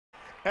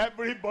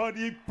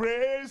Everybody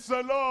praise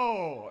the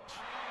Lord.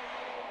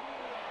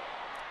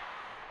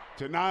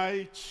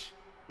 Tonight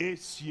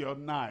is your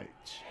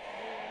night.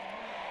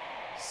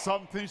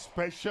 Something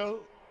special,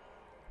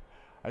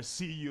 I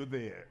see you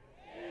there.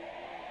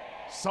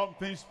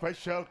 Something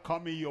special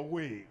coming your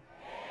way.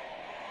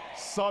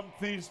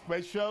 Something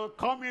special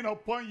coming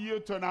upon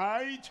you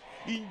tonight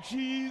in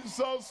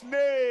Jesus'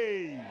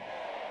 name.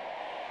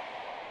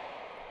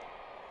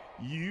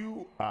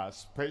 You are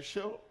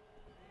special.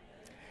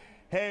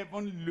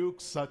 Heaven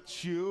looks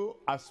at you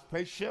as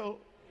special.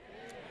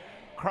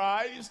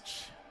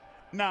 Christ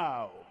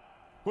now,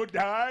 who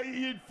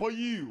died for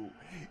you,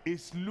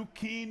 is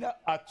looking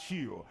at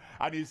you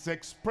and is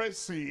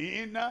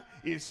expressing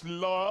his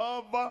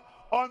love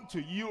unto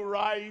you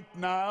right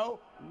now.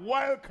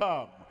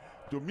 Welcome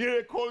to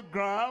miracle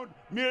ground,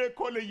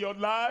 miracle in your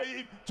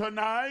life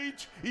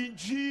tonight in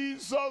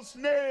Jesus'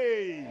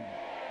 name.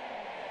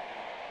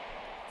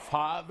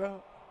 Father,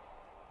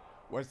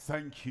 we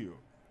thank you.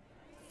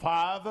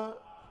 Father,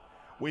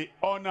 we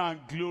honor and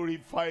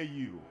glorify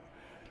you.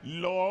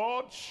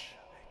 Lord,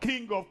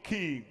 King of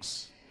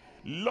kings,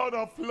 Lord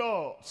of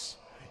lords,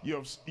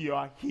 you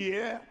are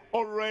here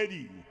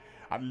already.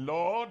 And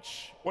Lord,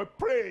 we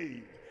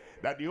pray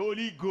that the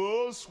Holy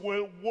Ghost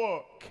will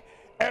work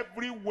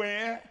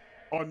everywhere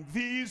on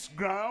these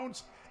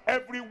grounds,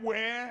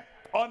 everywhere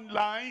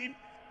online,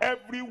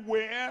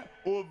 everywhere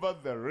over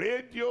the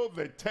radio,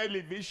 the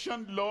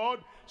television,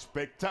 Lord.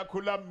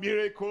 Spectacular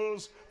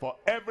miracles for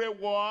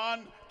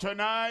everyone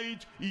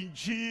tonight in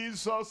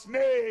Jesus'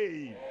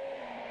 name.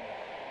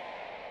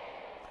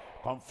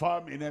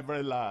 Confirm in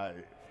every life.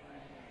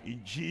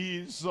 In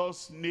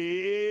Jesus'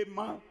 name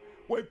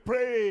we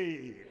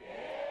pray.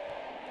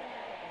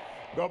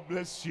 God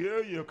bless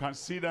you. You can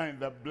sit down in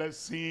the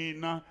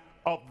blessing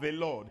of the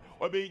Lord.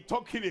 We've been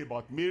talking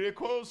about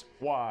miracles.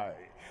 Why?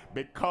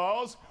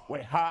 Because we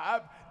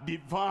have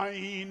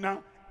divine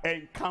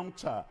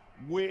encounter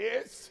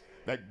with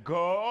the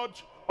God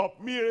of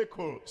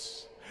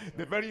miracles.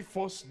 The very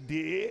first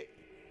day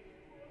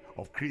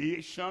of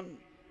creation,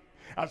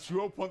 as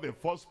you open the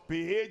first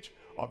page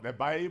of the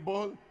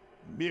Bible,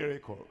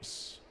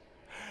 miracles.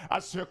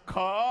 As you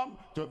come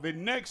to the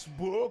next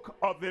book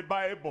of the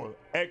Bible,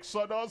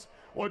 Exodus,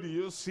 what do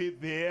you see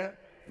there?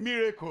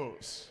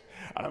 Miracles.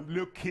 And I'm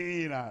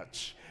looking at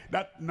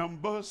that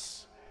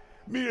Numbers,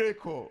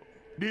 miracle.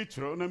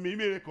 Deuteronomy,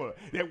 miracle.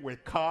 Then we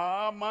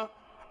come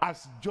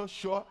as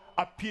Joshua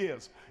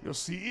appears. You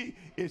see,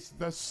 it's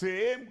the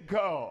same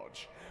God,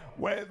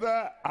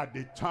 whether at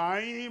the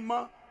time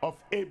of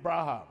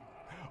Abraham,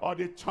 or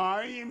the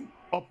time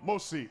of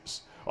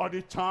Moses, or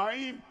the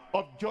time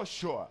of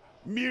Joshua.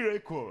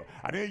 Miracle.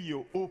 And then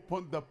you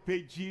open the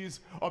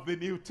pages of the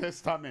New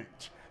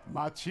Testament.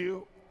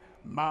 Matthew,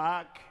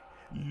 Mark,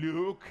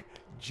 Luke,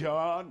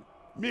 John,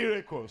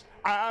 miracles.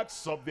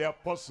 Acts of the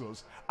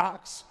Apostles,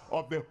 Acts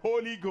of the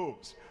Holy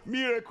Ghost,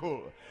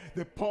 miracle.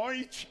 The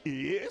point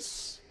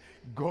is,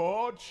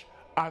 God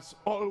has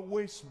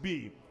always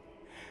been,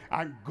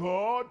 and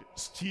God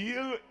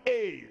still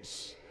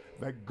is,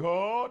 the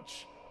God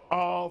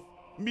of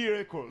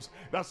miracles.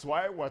 That's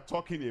why we're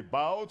talking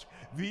about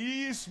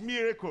these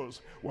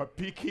miracles. We're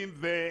picking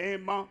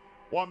them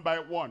one by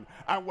one,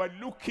 and we're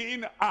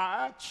looking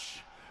at,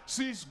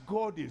 since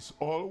God is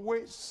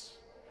always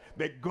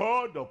the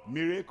God of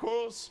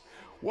miracles,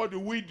 what do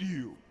we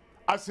do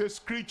as his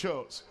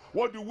creatures?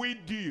 What do we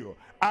do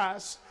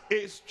as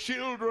his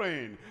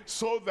children,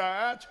 so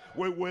that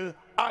we will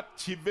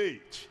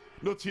activate?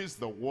 Notice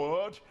the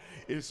word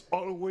is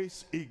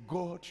always a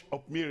God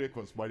of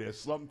miracles, but there's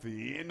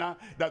something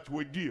that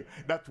we do,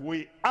 that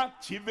we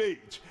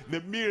activate the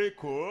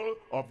miracle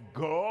of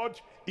God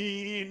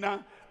in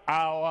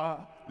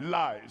our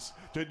lives.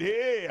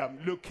 Today I'm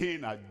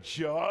looking at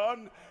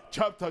John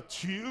chapter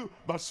 2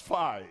 verse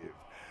 5.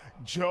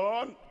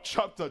 John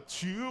chapter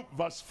 2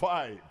 verse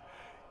 5.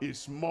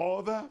 His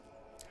mother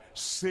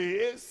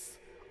saith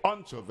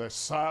unto the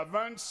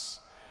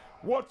servants,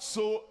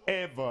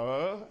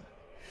 whatsoever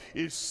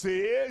it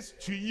says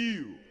to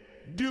you,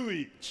 do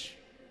it.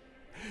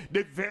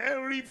 The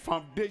very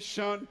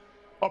foundation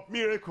of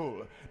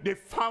miracle, the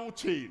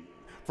fountain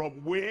from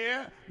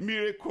where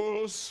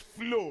miracles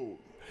flow.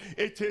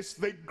 It is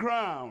the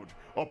ground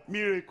of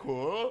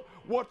miracle.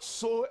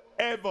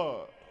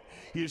 Whatsoever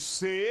he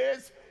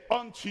says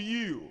unto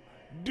you,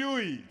 do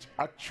it.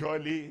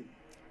 Actually,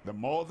 the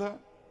mother,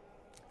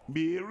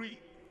 Mary,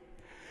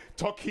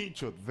 talking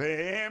to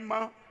them,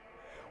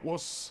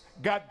 was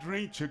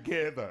gathering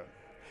together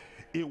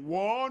in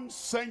one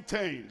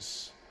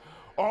sentence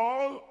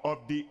all of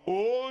the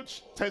Old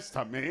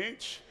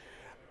Testament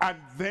and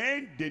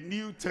then the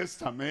New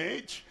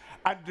Testament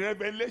and the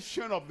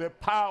revelation of the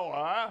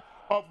power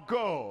of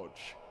God.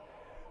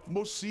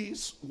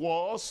 Moses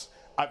was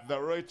at the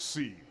Red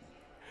Sea,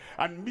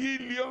 and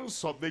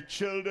millions of the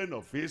children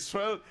of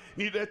Israel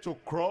needed to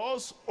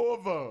cross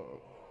over,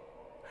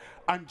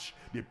 and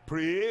they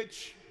prayed,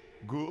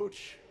 good.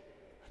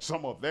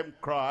 Some of them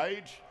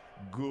cried,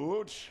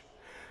 good.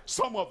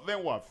 Some of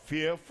them were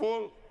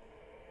fearful.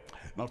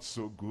 not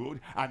so good.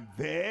 And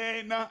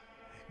then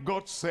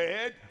God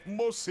said,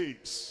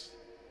 Moses,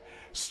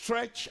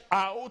 stretch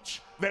out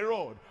the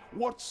rod,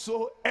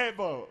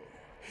 whatsoever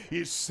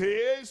he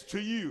says to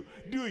you,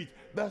 do it.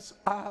 That's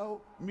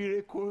how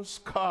miracles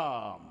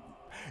come.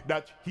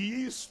 That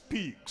he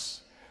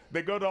speaks,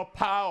 the God of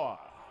power,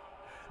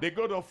 the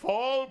God of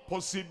all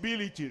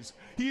possibilities.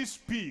 He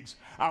speaks,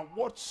 and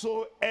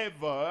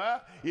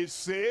whatsoever he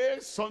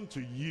says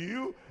unto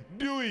you,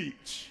 do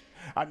it.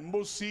 And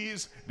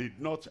Moses did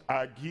not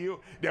argue.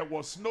 There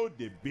was no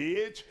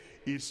debate.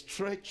 He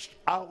stretched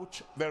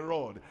out the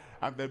rod.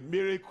 And the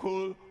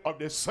miracle of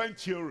the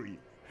century,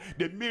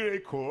 the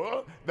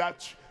miracle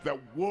that the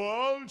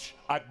world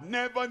had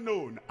never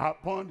known,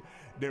 happened.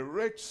 The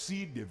Red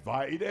Sea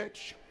divided.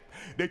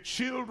 The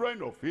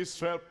children of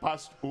Israel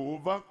passed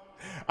over.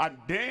 And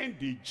then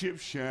the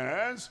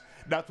Egyptians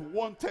that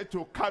wanted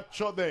to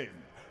capture them,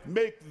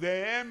 make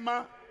them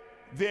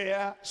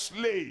their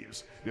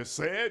slaves, they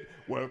said,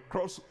 we'll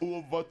cross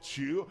over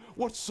to you.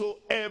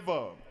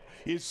 Whatsoever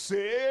he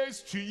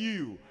says to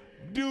you,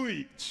 do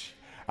it.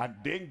 And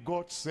then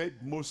God said,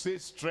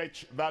 Moses,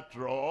 stretch that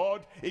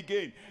rod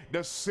again.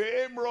 The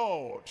same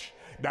rod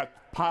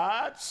that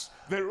parts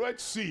the Red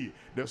Sea,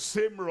 the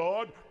same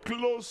rod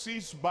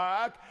closes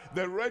back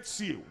the Red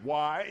Sea.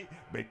 Why?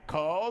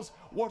 Because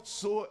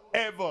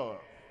whatsoever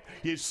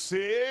he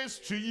says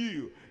to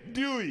you,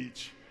 do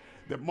it.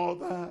 The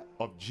mother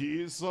of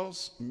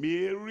Jesus,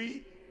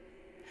 Mary,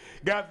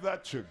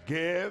 gathered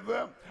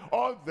together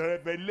all the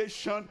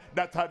revelation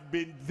that had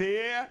been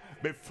there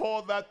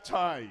before that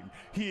time.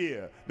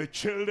 Here, the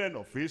children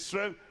of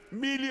Israel,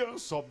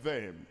 millions of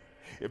them,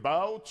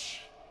 about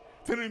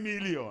 3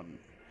 million,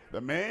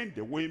 the men,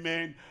 the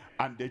women,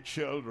 and the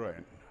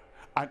children.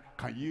 And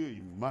can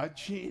you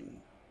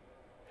imagine?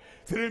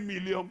 3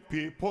 million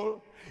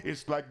people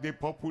is like the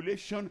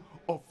population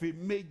of a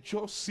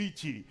major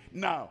city.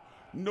 Now,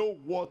 no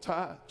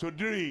water to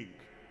drink,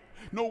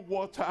 no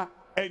water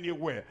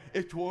anywhere.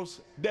 It was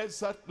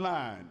desert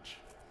land.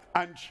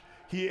 And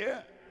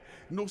here,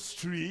 no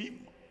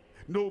stream,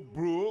 no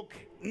brook,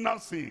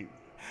 nothing.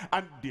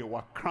 And they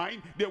were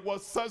crying, they were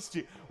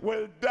thirsty,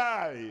 will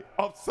die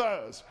of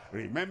thirst.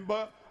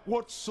 Remember,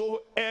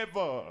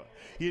 whatsoever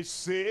he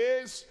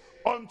says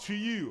unto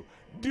you,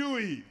 do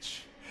it.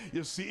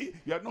 You see,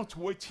 you're not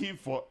waiting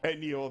for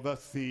any other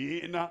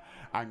thing.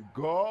 And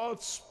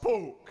God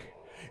spoke.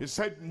 He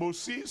said,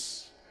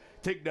 Moses,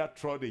 take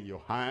that rod in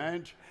your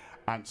hand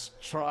and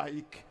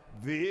strike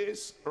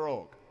this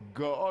rock.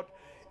 God,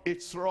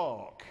 it's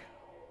rock.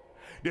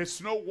 There's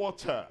no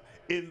water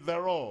in the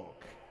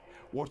rock.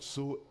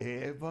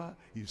 Whatsoever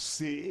he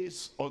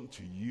says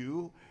unto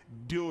you,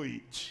 do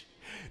it.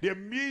 There are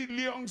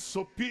millions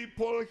of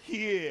people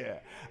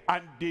here,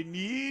 and they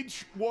need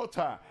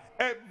water.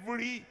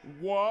 Every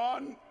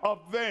one of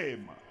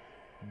them.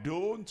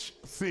 Don't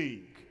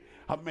think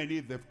how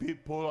many the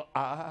people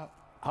are,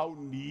 how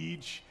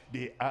need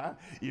they are.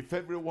 If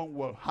everyone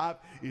will have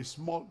a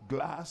small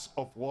glass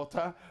of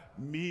water,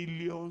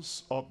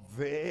 millions of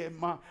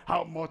them,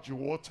 how much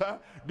water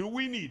do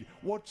we need?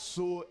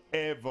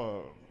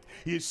 Whatsoever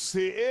he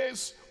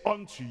says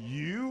unto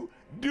you,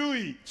 do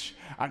it.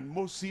 And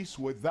Moses,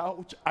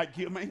 without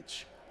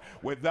argument,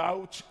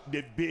 without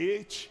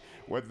debate,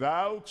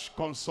 without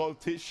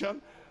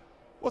consultation,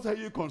 what are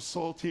you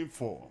consulting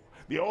for?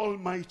 The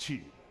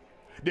Almighty,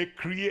 the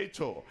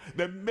Creator,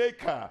 the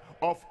Maker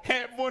of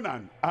heaven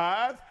and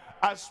earth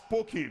has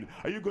spoken.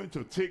 Are you going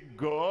to take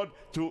God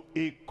to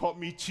a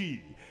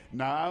committee?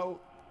 Now,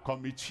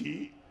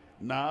 committee,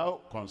 now,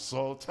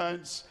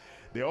 consultants.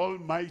 The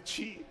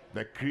Almighty,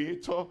 the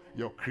Creator,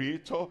 your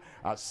Creator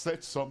has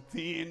said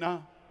something.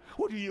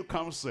 What do you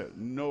counsel?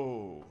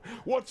 No.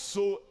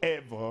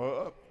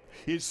 Whatsoever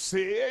he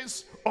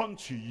says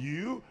unto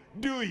you,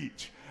 do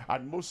it.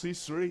 And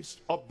Moses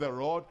raised up the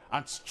rod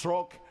and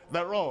struck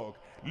the rock.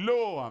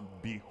 Lo, and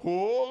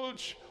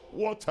behold,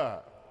 water,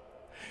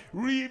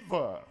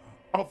 river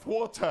of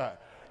water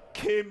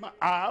came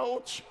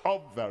out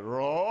of the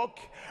rock,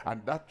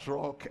 and that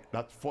rock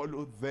that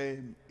followed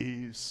them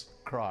is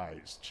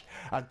Christ.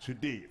 And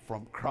today,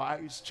 from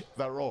Christ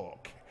the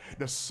rock,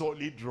 the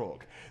solid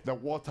rock, the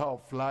water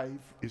of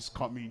life is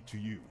coming to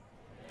you.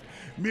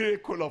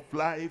 Miracle of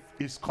life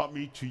is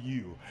coming to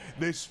you.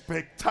 The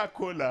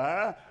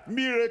spectacular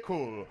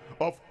miracle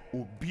of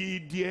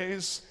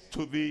obedience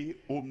to the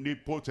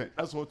omnipotent.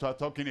 That's what we're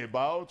talking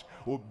about.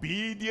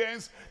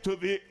 Obedience to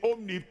the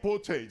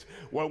omnipotent.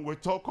 When we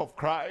talk of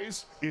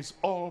Christ, it's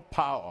all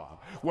power.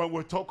 When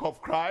we talk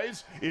of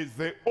Christ, it's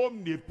the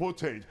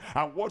omnipotent.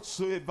 And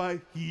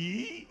whatsoever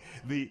he,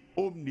 the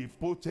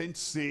omnipotent,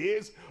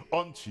 says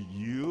unto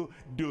you,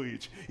 do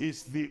it.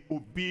 It's the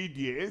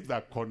obedience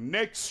that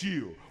connects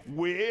you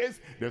with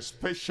the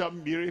special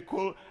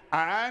miracle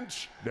and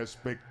the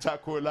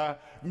spectacular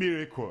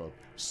miracle.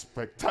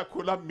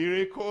 Spectacular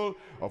miracle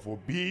of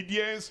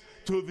obedience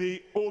to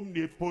the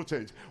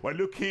omnipotent. We're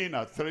looking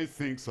at 3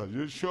 things as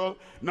usual.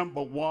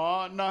 Number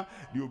 1, the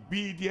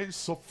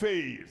obedience of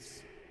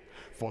faith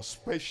for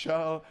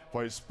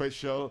a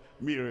special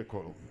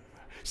miracle.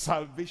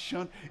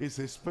 Salvation is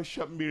a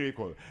special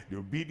miracle, the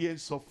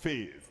obedience of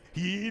faith.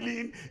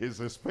 Healing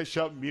is a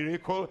special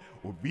miracle,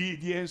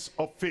 obedience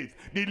of faith.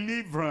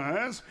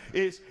 Deliverance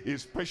is a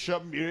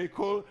special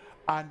miracle,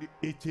 and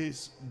it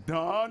is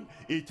done,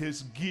 it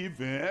is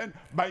given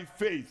by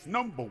faith.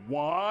 Number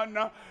one,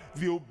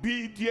 the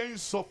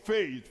obedience of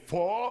faith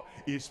for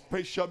a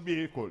special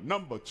miracle.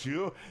 Number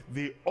two,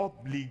 the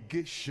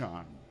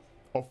obligation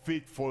of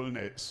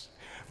faithfulness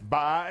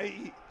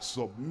by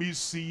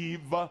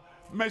submissive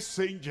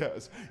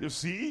messengers. You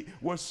see,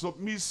 we're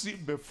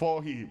submissive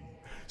before him.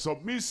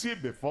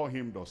 Submissive before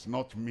him does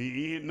not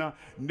mean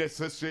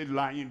necessarily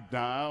lying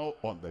down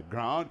on the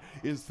ground.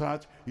 Is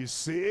that he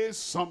says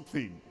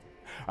something,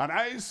 and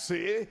I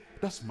say,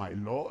 that's my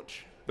Lord,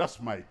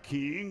 that's my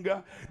King,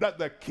 that's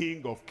the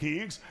King of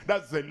Kings,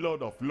 that's the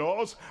Lord of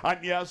Lords, and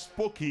he has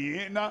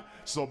spoken.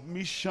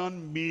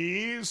 Submission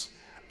means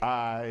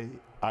I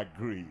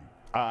agree,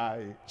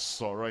 I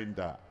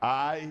surrender,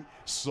 I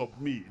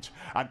submit.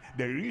 And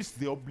there is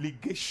the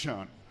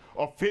obligation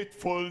of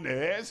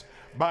faithfulness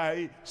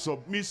by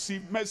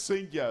submissive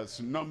messengers.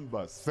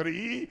 Number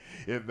three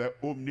is the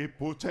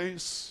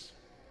omnipotence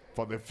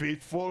for the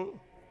faithful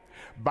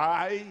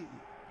by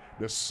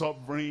the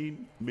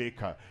sovereign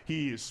maker.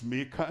 He is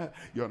maker,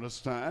 you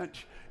understand?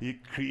 He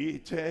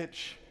created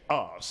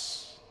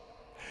us.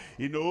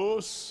 He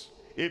knows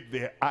if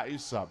the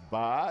eyes are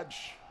bad,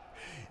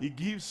 he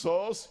gives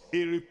us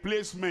a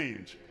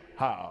replacement.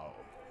 How?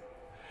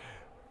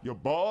 You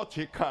bought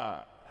a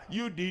car,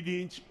 you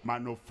didn't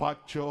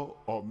manufacture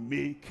or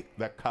make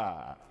the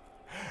car,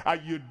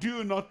 and you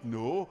do not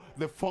know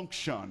the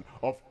function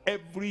of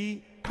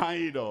every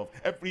kind of,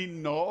 every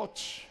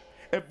nut,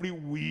 every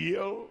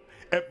wheel,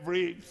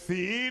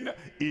 everything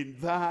in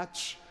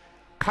that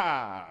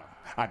car.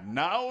 And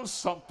now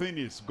something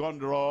is gone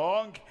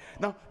wrong.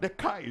 Now the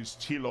car is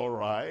still all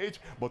right,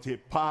 but a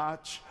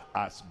part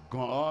has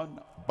gone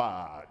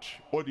bad.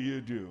 What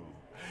do?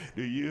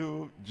 Do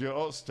you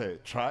just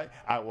try?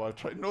 I will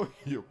try. No,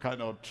 you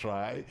cannot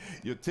try.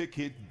 You take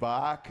it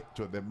back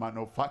to the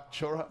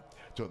manufacturer,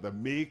 to the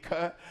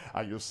maker,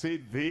 and you say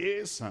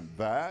this and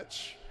that,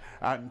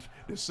 and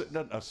they say,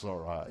 no, that's all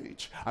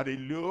right. And they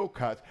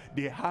look at,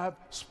 they have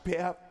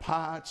spare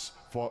parts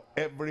for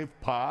every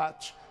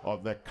part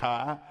of the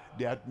car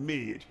they had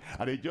made,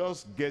 and they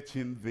just get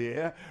in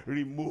there,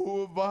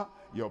 remove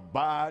your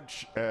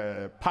badge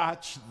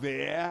patch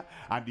there,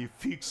 and they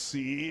fix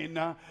in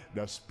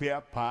the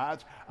spare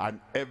part, and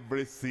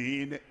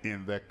everything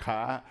in the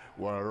car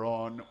will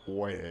run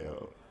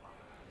well.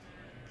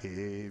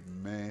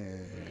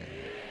 Amen.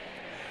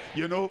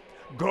 You know,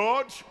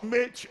 God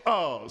made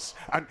us,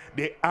 and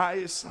the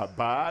eyes are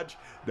bad.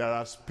 There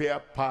are spare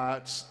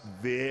parts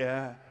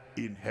there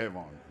in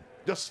heaven.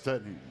 Just tell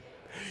him,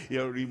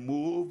 he'll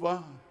remove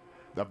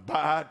the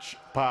bad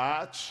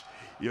parts.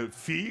 He'll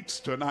fix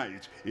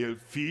tonight. He'll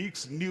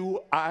fix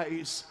new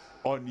eyes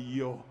on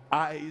your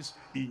eyes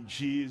in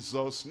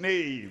Jesus'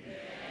 name.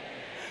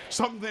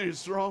 Something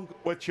is wrong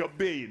with your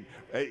being.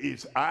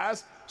 It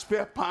has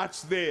spare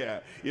parts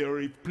there. He'll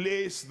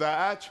replace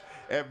that.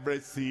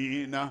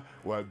 Everything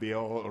will be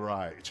all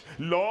right.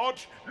 Lord,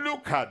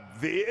 look at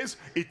this.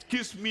 It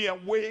keeps me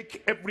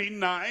awake every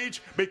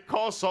night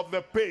because of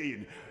the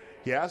pain.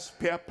 He has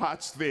spare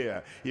parts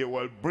there. He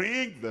will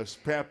bring the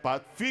spare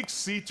part,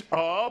 fix it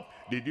up.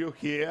 Did you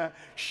hear?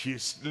 She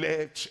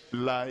slept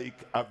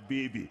like a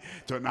baby.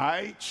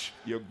 Tonight,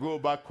 you go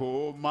back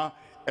home,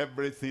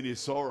 everything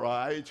is all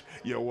right.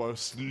 You will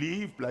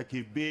sleep like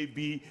a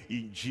baby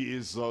in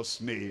Jesus'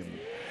 name.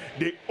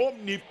 The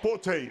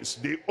omnipotence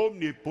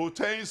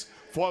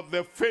for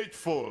the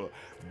faithful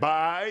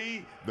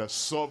by the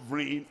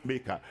sovereign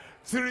maker.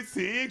 Three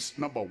things.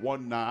 Number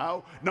one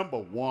now. Number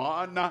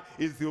one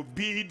is the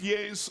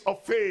obedience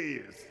of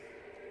faith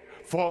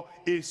for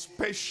a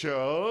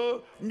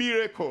special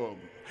miracle.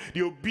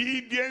 The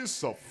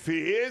obedience of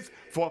faith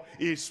for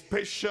a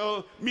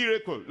special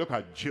miracle. Look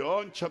at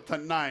John chapter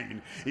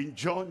 9. In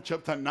John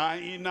chapter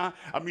 9,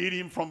 I'm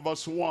reading from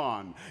verse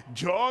 1.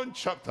 John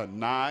chapter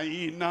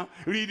 9,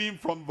 reading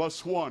from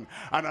verse 1.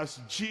 And as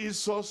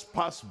Jesus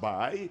passed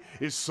by,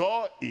 he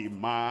saw a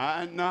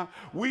man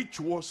which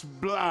was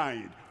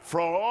blind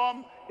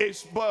from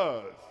his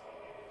birth.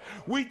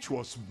 Which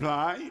was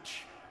blind,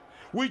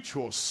 which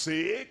was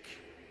sick,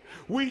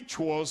 which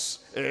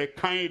was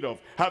kind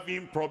of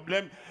having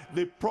problem.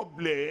 The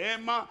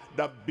problem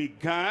that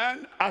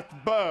began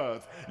at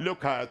birth.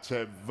 Look at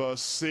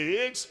verse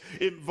 6.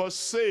 In verse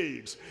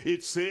 6,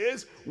 it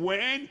says,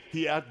 when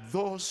he had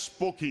thus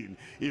spoken,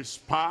 he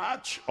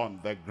spat on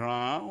the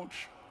ground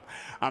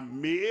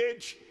and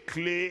made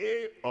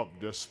clay of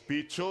the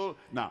spittle.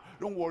 Now,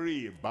 don't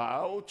worry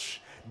about,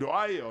 do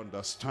I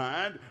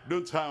understand?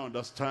 Don't I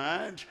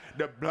understand?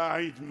 The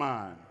blind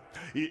man.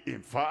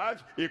 In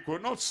fact, he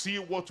could not see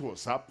what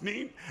was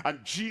happening,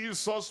 and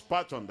Jesus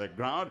spat on the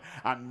ground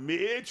and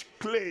made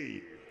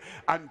clay,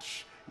 and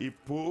he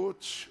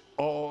put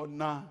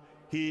on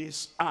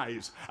his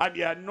eyes. And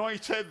he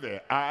anointed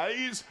the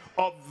eyes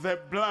of the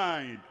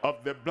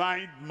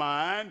blind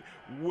man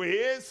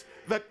with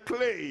the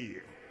clay.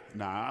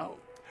 Now,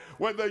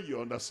 whether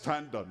you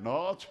understand or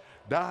not,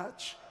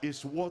 that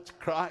is what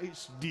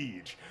Christ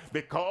did.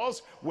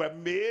 Because we're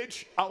made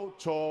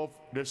out of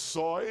the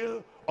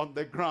soil on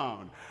the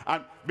ground.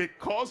 And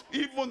because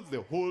even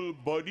the whole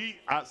body,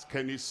 ask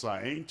any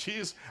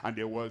scientist, and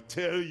they will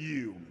tell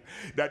you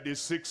that the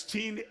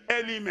 16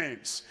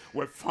 elements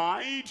we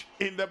find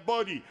in the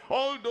body,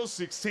 all those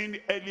 16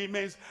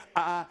 elements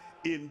are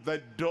in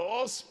the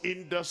dust,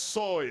 in the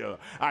soil.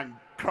 And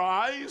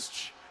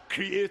Christ,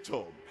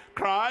 creator,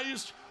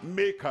 Christ,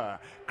 maker,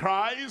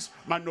 Christ,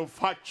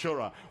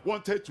 manufacturer,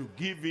 wanted to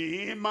give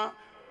him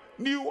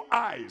new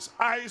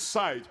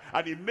eyesight,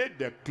 and he made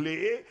the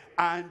clay,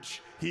 and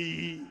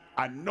he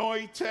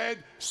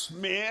anointed,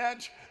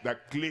 smeared the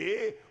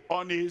clay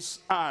on his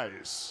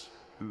eyes.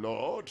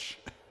 Lord,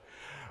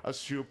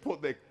 as you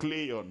put the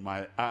clay on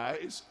my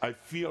eyes, I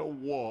feel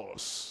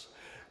worse.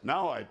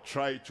 Now I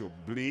try to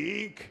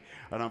blink,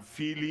 and I'm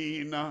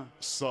feeling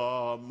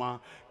some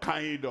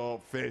kind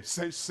of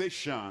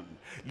sensation.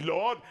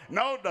 Lord,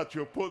 now that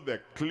you put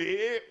the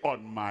clay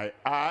on my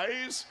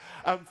eyes,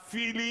 I'm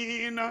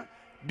feeling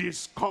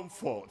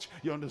discomfort.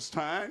 You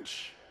understand?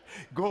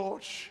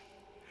 God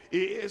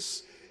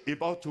is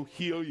about to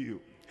heal you.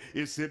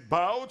 It's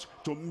about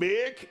to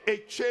make a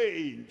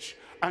change.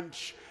 And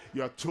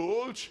you are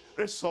told,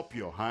 raise up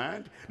your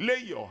hand, lay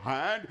your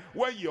hand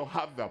where you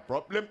have the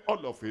problem.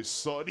 All of a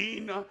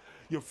sudden,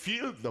 you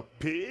feel the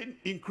pain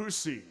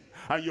increasing,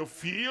 and you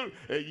feel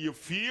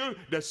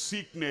the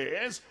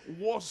sickness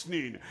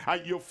worsening,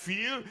 and you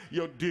feel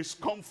your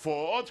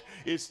discomfort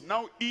is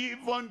now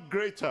even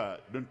greater.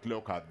 Don't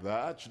look at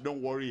that.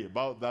 Don't worry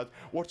about that.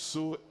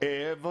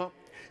 Whatsoever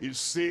it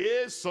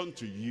says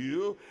unto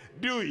you,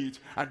 do it.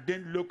 And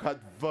then look at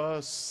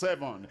verse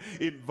 7.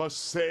 In verse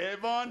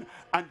 7,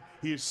 and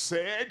he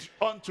said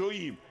unto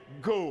him,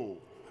 go.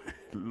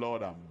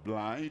 Lord, I'm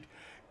blind.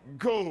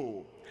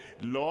 Go.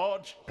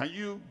 Lord, can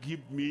you give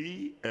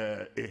me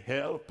a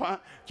helper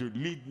to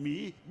lead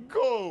me?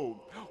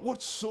 Go.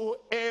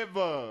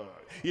 Whatsoever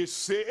it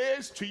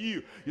says to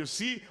you. You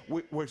see,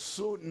 we're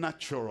so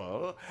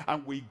natural,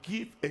 and we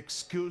give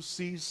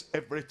excuses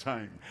every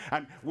time.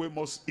 And we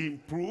must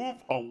improve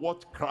on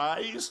what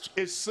Christ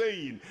is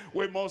saying.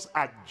 We must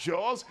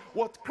adjust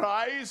what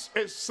Christ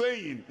is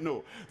saying.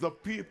 No, the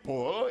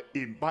people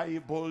in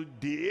Bible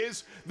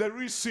days, the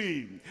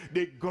reason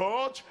they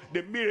got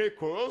the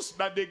miracles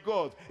that they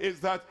got is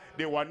that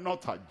they were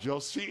not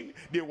adjusting,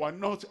 they were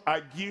not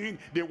arguing,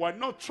 they were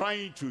not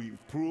trying to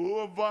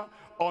improve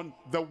on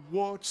the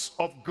words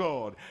of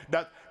God,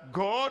 that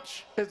God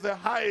is the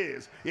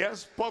highest. He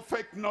has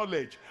perfect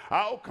knowledge.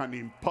 How can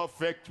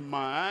imperfect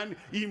man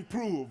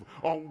improve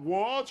on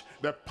what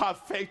the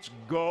perfect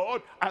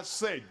God has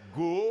said?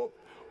 Go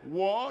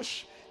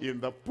wash in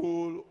the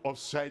pool of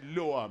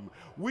Siloam,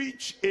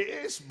 which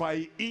is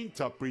by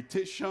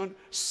interpretation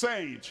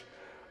saint.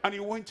 And he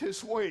went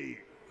his way.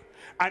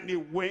 And he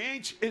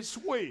went his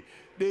way.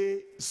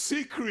 The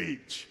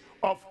secret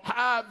of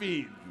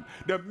having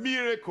the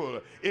miracle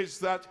is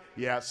that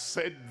he has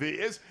said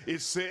this. He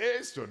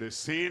says to the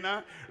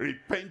sinner,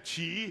 repent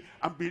ye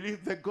and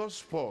believe the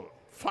gospel.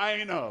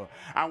 Final.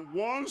 And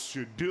once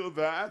you do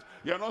that,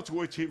 you're not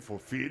waiting for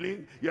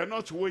feeling. You're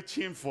not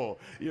waiting for,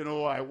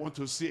 I want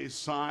to see a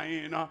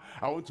sign. I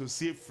want to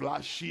see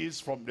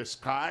flashes from the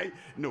sky.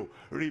 No.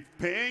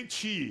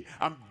 Repent ye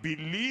and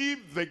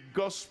believe the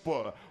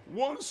gospel.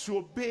 Once you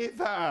obey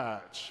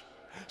that,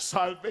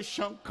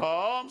 salvation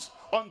comes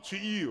unto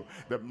you.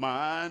 The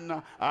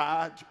man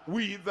had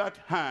withered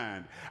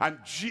hand, and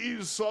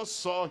Jesus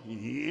saw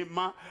him,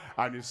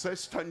 and he said,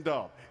 stand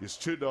up. He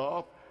stood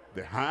up.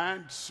 The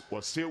hands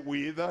were still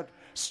withered.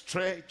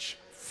 Stretch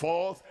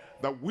forth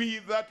the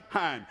withered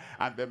hand.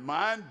 And the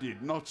man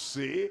did not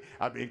say,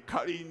 I've been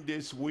carrying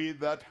this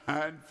withered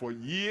hand for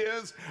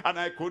years, and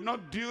I could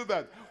not do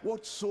that.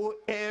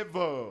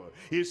 Whatsoever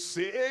he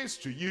says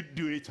to you,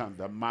 do it. And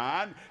the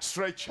man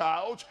stretched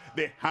out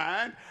the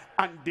hand,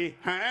 and the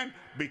hand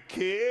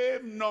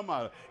became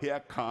normal.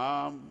 Here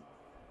come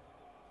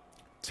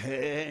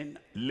 10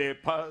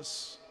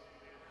 lepers,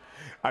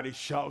 and he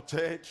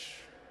shouted,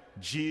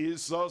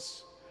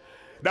 Jesus,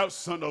 thou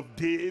son of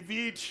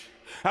David,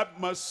 have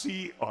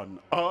mercy on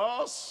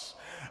us.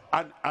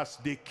 And as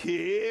they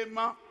came,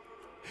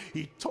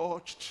 he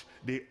touched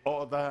the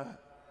other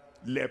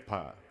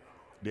leper,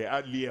 the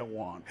earlier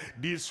one.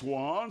 These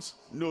ones,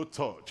 no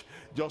touch.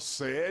 Just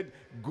said,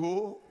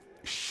 go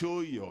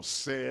show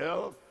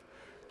yourself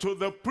to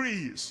the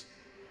priest.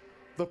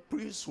 The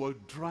priest will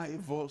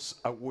drive us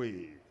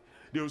away.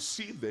 They'll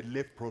see the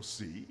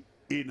leprosy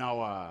in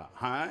our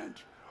hand,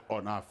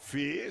 on our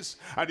face,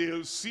 and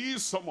they'll see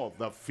some of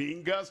the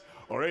fingers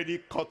already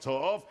cut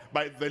off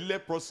by the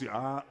leprosy.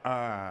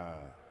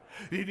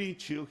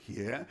 Didn't you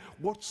hear?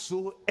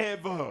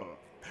 Whatsoever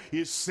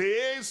he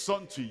says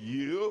unto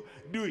you,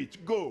 do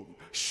it. Go,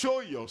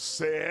 show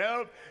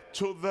yourself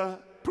to the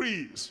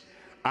priest.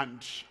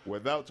 And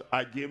without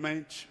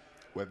argument,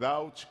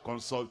 without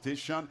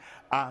consultation.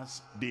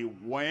 As they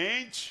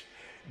went,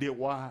 they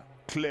were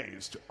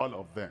cleansed, all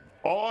of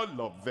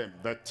them,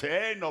 the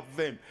 10 of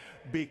them,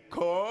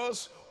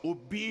 because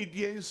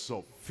obedience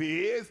of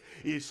faith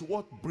is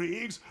what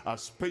brings a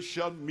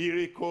special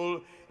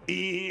miracle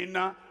in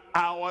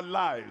our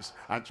lives.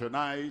 And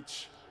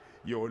tonight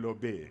you will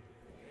obey,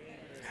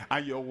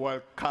 and you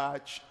will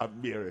catch a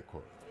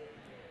miracle.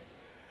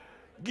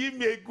 Give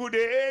me a good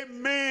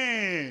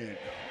amen.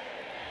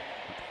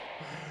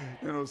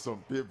 You know,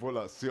 some people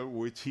are still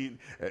waiting.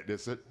 They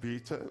said,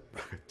 Peter,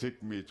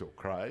 take me to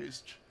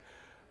Christ.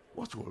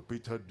 What will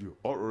Peter do?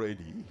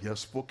 Already he has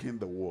spoken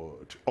the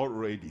word.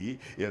 Already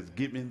he has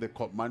given the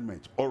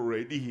commandment.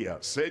 Already he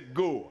has said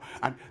go.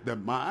 And the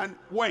man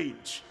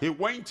went. He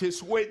went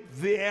his way.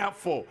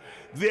 Therefore,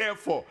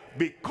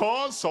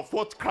 because of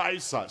what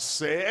Christ has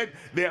said,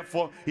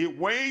 therefore he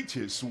went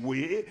his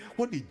way.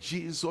 What did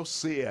Jesus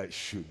say I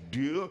should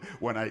do?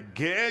 When I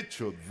get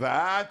to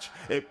that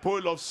a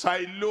pool of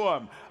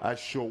Siloam, I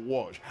should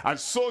wash. And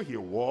so he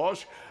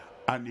washed,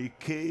 and he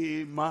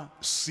came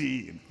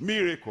seeing.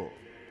 Miracle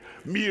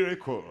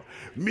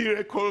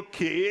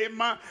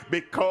came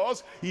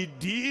because he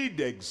did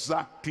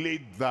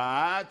exactly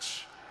that.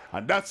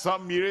 And that's how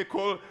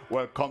miracle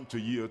will come to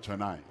you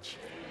tonight.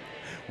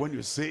 When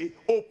you say,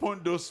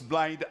 open those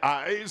blind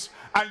eyes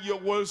and you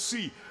will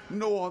see.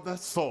 No other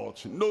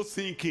thought, no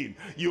thinking.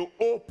 You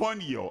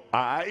open your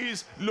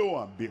eyes, lo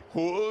and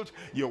behold,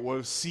 you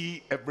will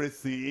see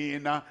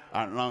everything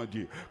around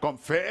you.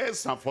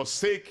 Confess and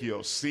forsake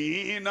your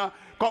sin.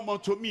 Come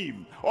unto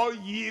me, all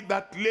ye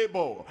that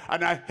labor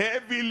and are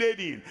heavy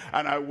laden,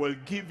 and I will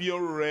give you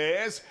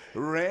rest.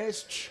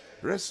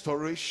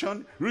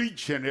 Restoration,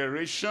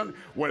 regeneration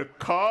will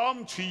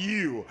come to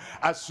you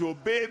as you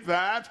obey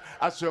that,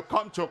 as you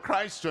come to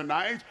Christ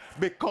tonight,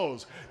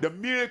 because the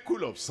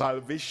miracle of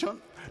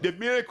salvation, the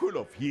miracle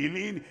of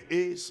healing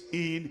is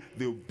in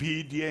the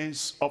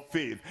obedience of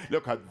faith.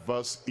 Look at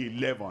verse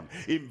 11.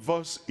 In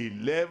verse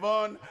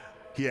 11,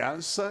 he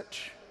answered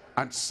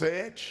and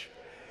said,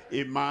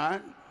 a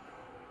man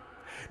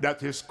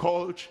that is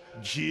called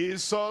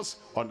Jesus,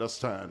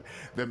 understand,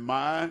 the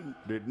man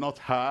did not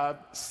have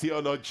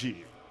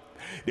theology.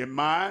 The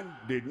man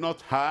did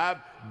not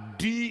have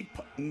deep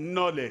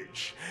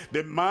knowledge.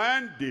 The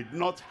man did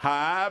not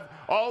have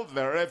all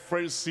the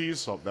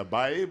references of the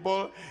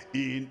Bible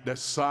in the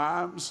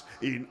Psalms,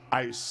 in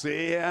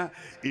Isaiah,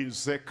 in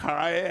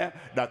Zechariah,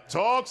 that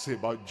talks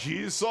about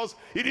Jesus.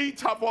 He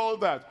didn't have all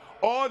that.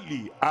 All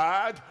he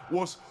had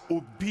was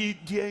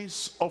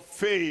obedience of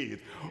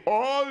faith.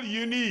 All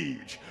you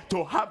need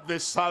to have the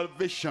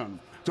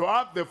salvation, to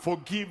have the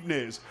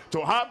forgiveness,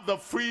 to have the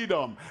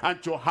freedom,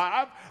 and to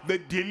have the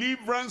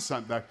deliverance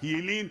and the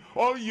healing,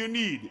 all you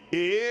need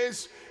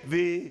is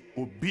the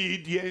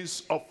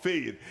obedience of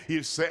faith.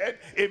 He said,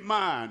 a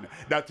man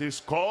that is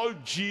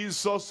called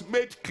Jesus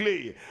made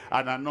clay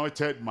and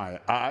anointed my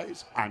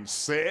eyes and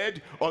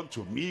said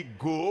unto me,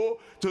 go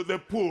to the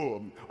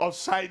pool of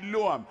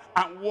Siloam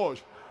and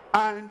wash.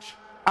 And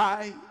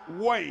I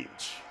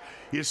went.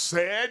 He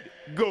said,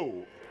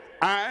 go.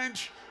 And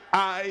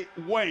I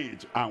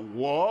went and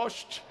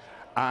washed,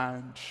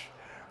 and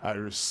I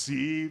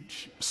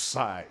received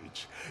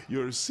sight.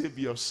 You receive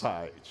your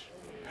sight.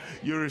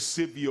 You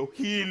receive your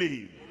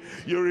healing.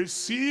 You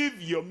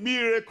receive your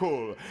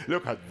miracle.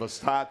 Look at verse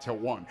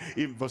 31.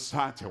 In verse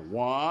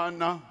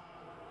 31,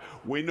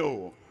 we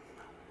know.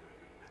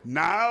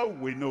 Now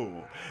we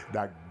know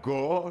that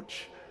God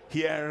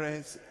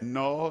heareth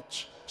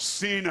not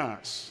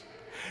sinners.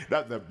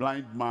 That the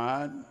blind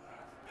man,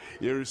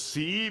 he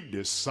received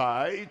the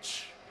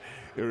sight.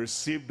 He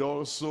received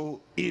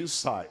also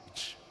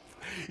insight.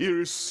 He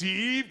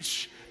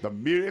received the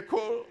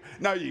miracle.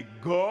 Now he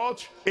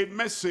got a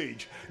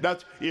message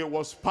that he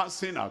was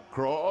passing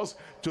across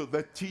to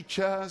the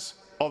teachers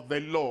of the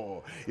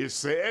law. He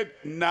said,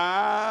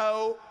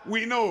 now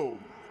we know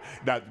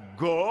that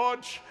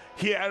God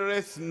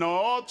heareth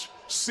not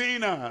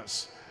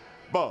sinners.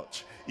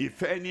 But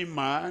if any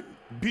man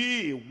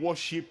be a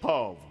worshipper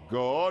of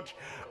God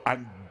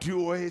and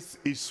doeth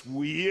his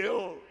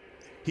will,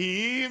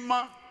 him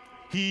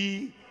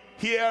he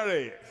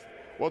heareth.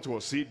 What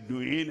was he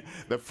doing?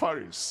 The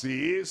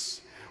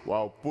Pharisees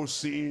were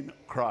opposing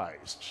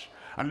Christ.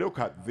 And look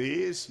at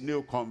this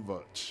new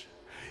convert.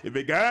 He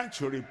began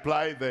to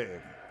reply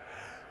them.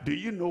 Do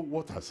you know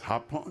what has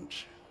happened?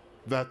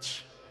 That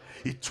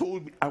he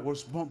told me I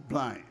was born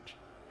blind.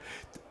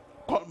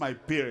 Call my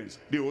parents.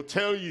 They will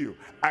tell you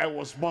I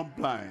was born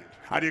blind.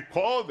 And he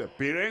called the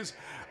parents,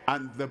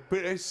 and the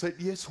parents said,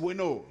 yes, we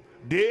know.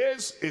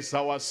 This is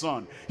our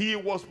son. He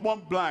was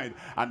born blind.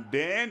 And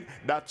then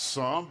that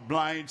son,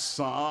 blind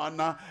son,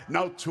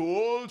 now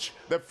told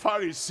the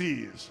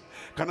Pharisees,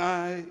 can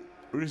I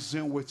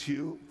reason with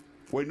you?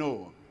 We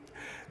know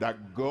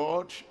that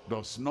God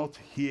does not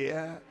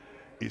hear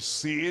a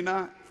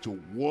sinner to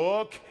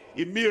work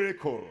a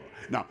miracle.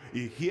 Now,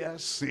 he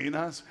hears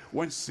sinners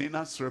when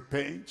sinners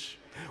repent.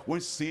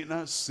 When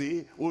sinners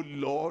say, oh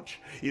Lord,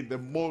 in the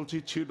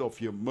multitude of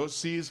your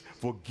mercies,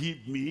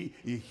 forgive me,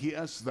 he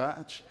hears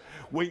that.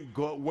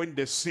 When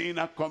the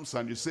sinner comes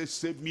and he says,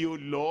 save me, O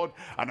Lord,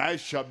 and I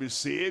shall be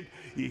saved,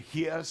 he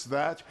hears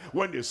that.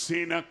 When the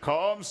sinner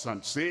comes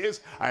and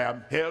says, I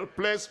am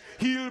helpless,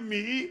 heal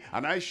me,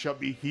 and I shall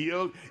be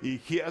healed, he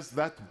hears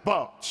that.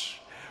 But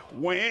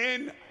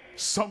when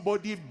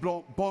somebody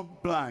born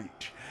blind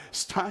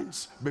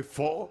stands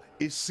before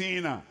a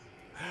sinner,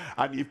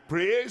 and he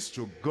prays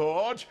to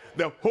God,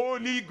 the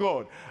holy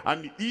God,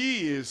 and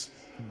he is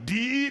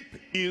deep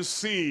in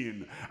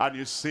sin, and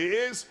he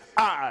says,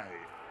 I,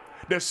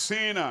 the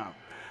sinner,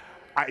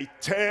 I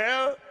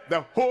tell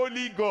the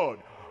holy God,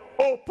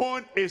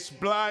 open his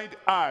blind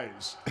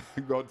eyes.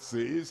 God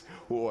says,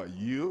 who are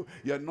you?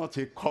 You're not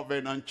a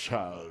covenant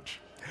child.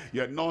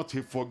 You're not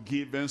a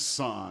forgiven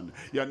son.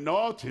 You're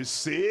not a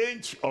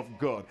saint of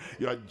God.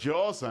 You're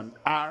just an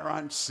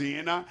errant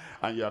sinner,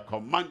 and you're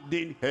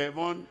commanding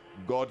heaven.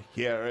 God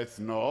heareth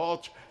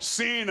not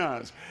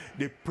sinners.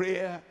 The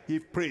prayer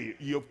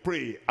you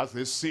pray as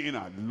a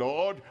sinner,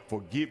 Lord,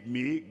 forgive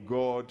me.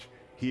 God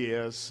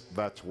hears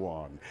that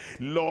one.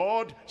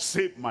 Lord,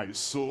 save my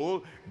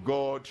soul.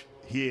 God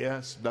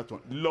hears that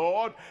one.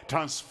 Lord,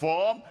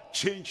 transform,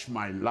 change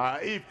my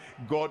life.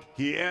 God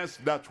hears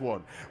that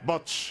one.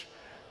 But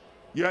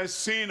you're a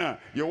sinner.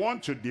 You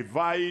want to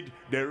divide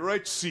the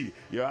Red Sea.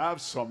 You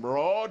have some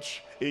rod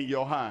in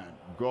your hand.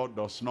 God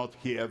does not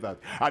hear that.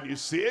 And he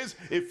says,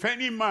 if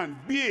any man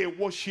be a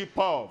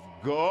worshiper of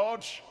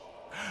God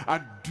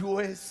and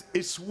doeth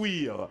his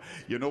will.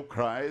 You know,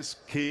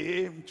 Christ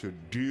came to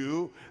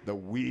do the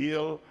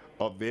will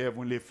of the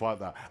Heavenly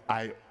Father.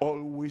 I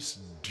always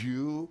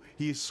do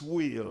his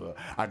will.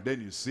 And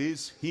then he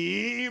says,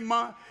 him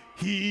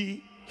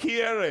he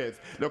heareth.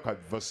 Look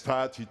at verse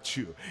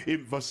 32.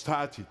 In verse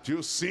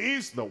 32,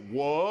 since the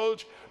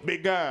world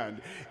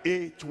began,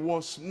 it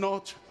was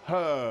not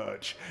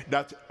heard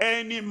that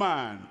any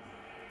man,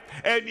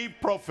 any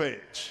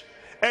prophet,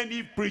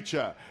 any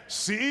preacher,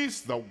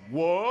 since the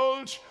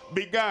world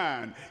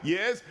began.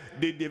 Yes,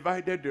 they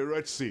divided the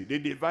Red Sea. They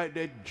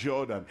divided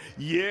Jordan.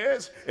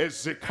 Yes,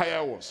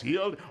 Ezekiel was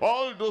healed.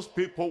 All those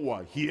people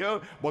were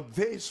healed. But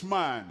this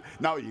man,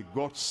 now he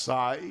got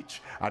sight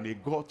and he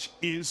got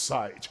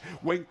insight.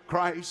 When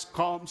Christ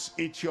comes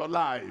into your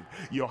life,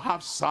 you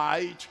have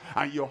sight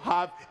and you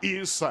have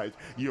insight.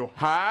 You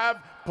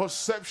have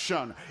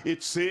perception.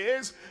 It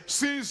says,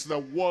 since the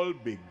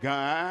world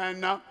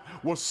began,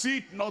 was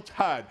it not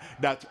heard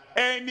that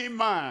any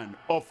man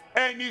of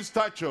any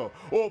stature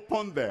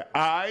opened the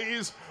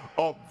eyes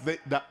of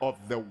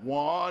the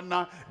one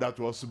that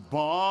was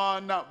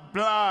born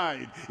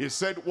blind? He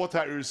said, what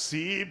I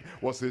received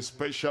was a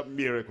special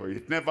miracle.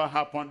 It never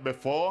happened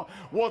before.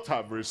 What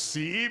I've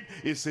received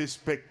is a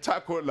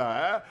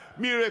spectacular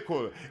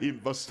miracle. In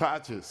verse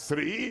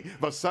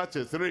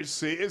 33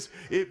 says,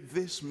 if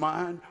this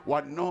man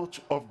were not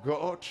of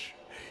God,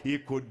 he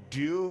could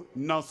do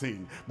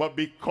nothing. But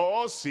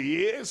because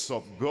he is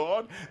of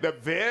God, the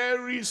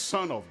very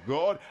Son of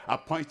God,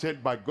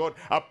 appointed by God,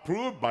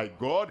 approved by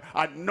God,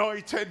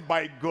 anointed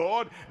by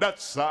God,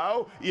 that's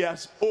how he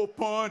has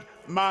opened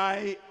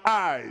my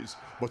eyes.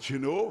 But you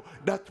know,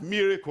 that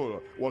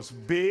miracle was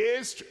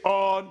based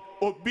on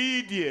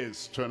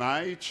obedience.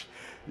 Tonight,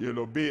 you'll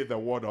obey the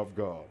word of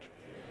God.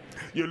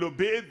 You'll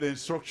obey the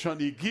instruction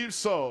he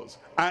gives us,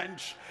 and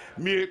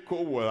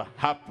miracle will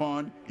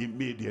happen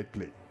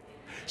immediately.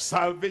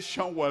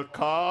 Salvation will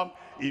come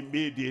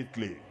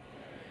immediately.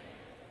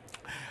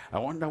 I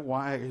wonder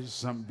why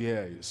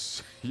Zambia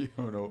is,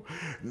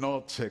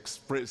 not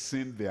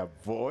expressing their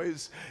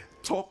voice.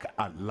 Talk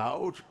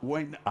aloud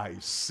when I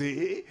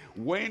say,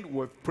 when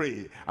we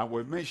pray, and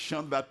we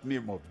mention that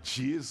name of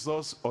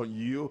Jesus on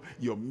you,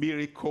 your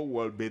miracle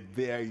will be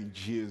there in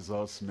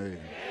Jesus' name.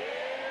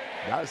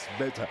 That's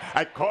better.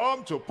 I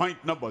come to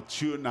point number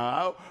 2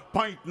 now.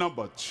 Point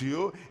number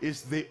 2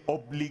 is the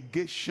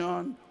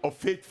obligation of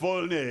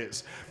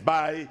faithfulness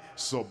by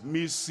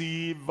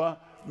submissive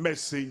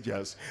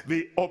messengers.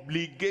 The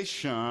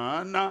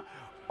obligation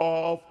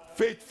of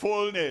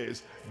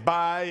faithfulness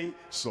by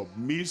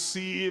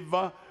submissive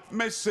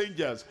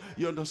messengers.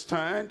 You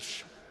understand?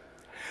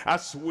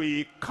 As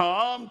we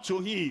come to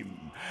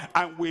him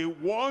and we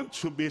want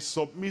to be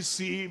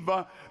submissive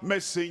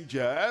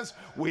messengers,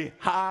 we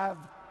have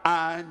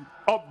an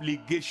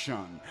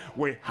obligation.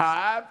 We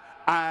have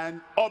an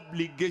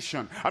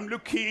obligation. I'm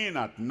looking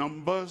at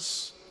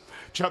Numbers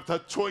chapter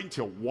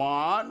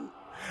 21,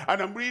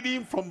 and I'm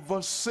reading from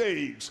verse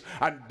 6.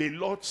 And the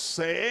Lord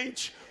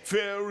sent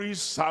fiery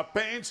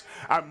serpents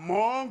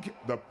among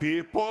the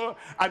people,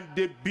 and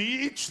they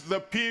beat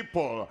the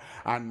people,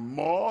 and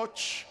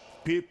much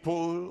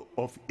people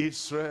of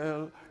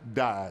Israel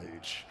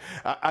died.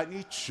 I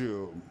need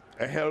to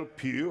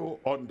help you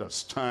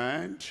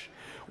understand.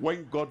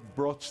 When God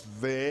brought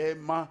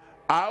them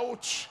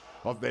out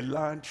of the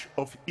land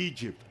of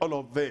Egypt, all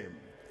of them,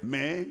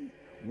 men,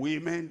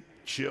 women,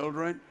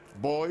 children,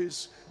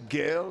 boys,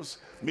 girls,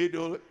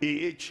 middle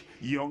age,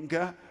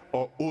 younger,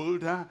 or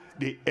older,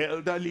 the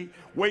elderly,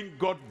 when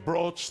God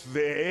brought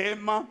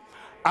them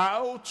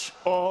out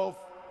of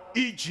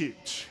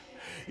Egypt,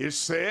 he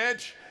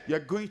said, you're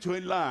going to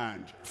a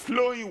land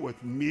flowing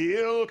with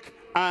milk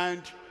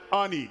and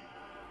honey.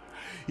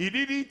 He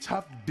didn't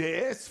have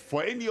death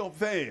for any of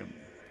them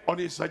on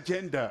his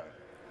agenda,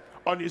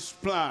 on his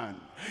plan.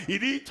 He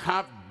didn't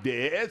have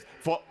death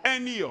for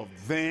any of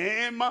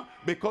them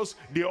because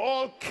they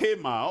all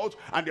came out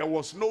and there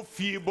was no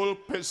feeble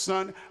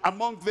person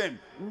among them.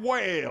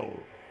 Well,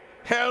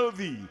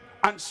 healthy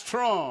and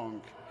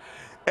strong.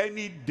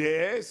 Any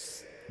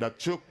death that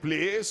took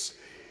place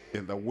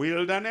in the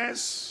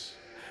wilderness,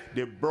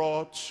 they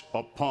brought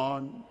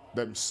upon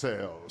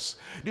themselves.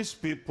 These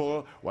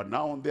people were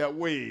now on their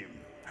way,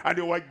 and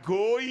they were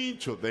going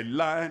to the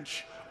land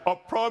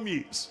of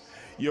promise.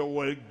 You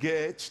will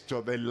get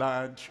to the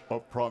land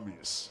of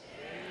promise.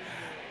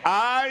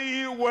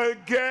 I will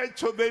get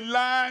to the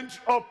land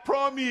of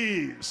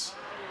promise.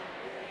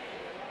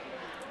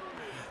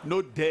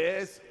 No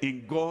death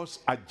in God's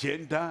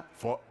agenda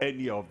for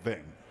any of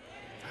them.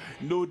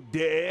 No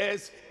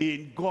death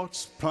in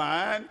God's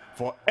plan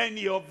for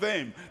any of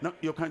them. Now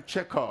you can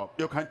check up,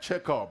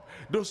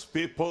 those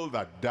people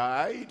that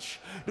died,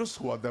 those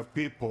were the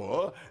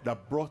people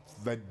that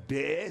brought the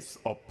death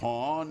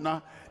upon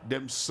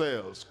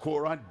themselves.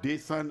 Korah,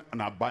 Dathan,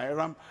 and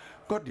Abiram.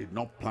 God did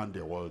not plan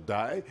they will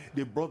die.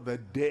 They brought the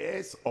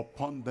death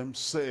upon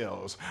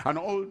themselves. And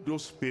all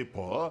those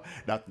people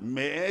that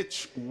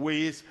met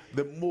with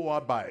the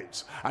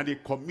Moabites and they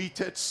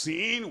committed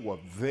sin with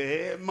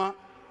them,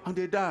 and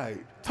they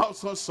died,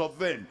 thousands of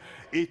them.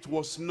 It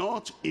was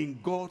not in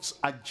God's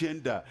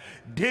agenda.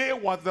 They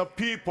were the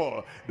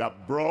people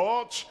that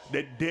brought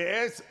the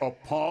death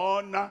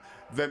upon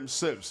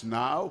themselves.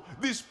 Now,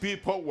 these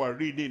people were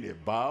reading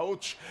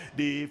about,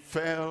 they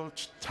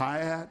felt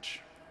tired,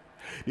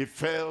 they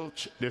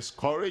felt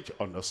discouraged.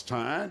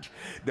 Understand,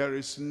 there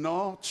is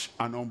not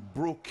an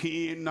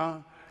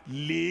unbroken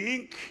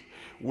link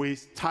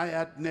with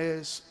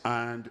tiredness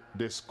and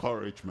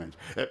discouragement.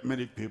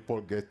 Many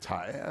people get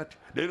tired,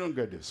 they don't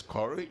get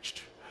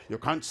discouraged. You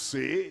can't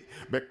say,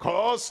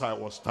 because I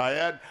was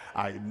tired,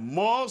 I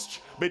must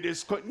be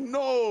discouraged.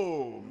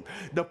 No,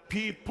 the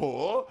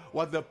people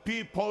were the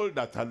people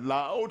that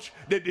allowed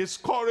the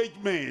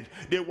discouragement.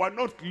 They were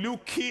not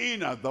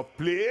looking at the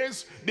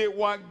place they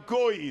were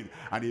going.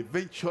 And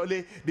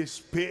eventually they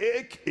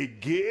spake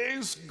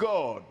against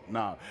God.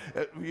 Now,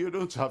 you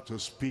don't have to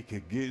speak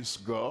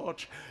against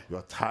God.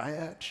 You're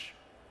tired,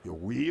 you're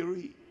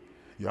weary,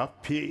 you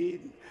have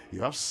pain,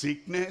 you have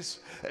sickness.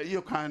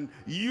 You can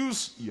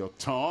use your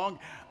tongue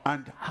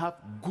and have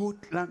good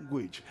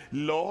language.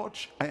 Lord,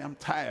 I am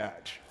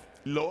tired.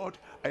 Lord,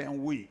 I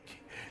am weak.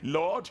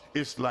 Lord,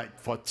 it's like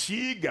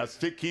fatigue has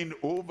taken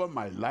over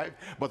my life,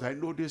 but I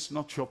know this is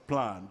not your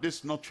plan. This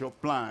is not your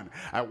plan.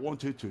 I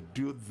want you to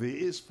do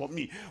this for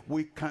me.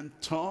 We can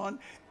turn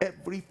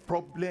every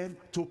problem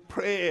to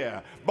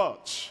prayer.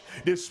 But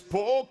they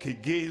spoke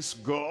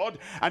against God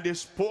and they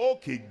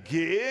spoke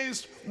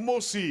against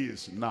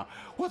Moses. Now,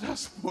 what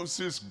has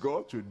Moses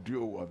got to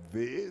do with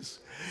this?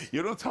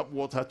 You don't have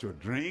water to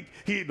drink.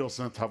 He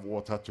doesn't have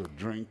water to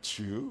drink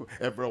too,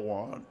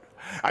 everyone.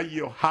 And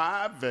you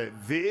have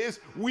this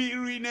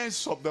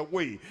weariness of the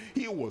way.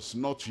 He was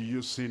not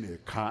using a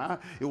car.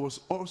 He was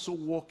also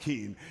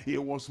walking. He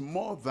was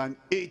more than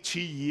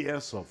 80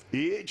 years of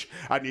age,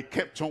 and he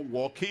kept on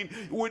walking.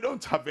 We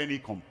don't have any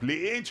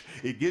complaint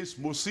against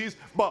Moses,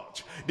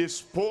 but they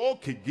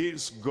spoke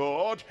against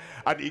God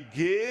and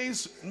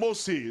against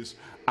Moses.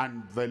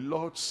 And the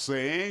Lord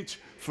sent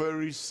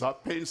fiery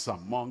serpents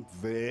among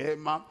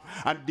them,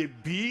 and they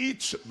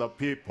beat the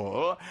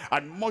people,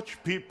 and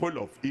much people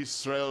of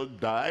Israel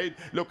died.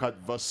 Look at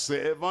verse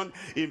 7.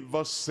 In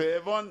verse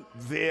 7,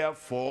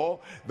 therefore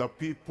the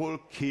people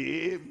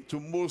came to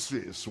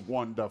Moses.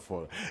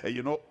 Wonderful.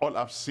 You know, all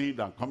have sinned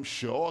and come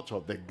short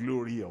of the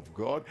glory of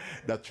God.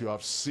 That you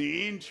have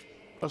sinned,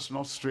 that's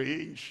not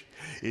strange.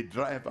 A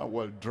driver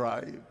will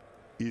drive,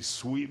 a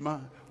swimmer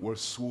will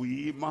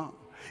swim,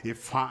 a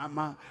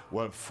farmer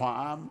will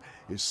farm,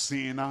 a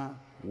sinner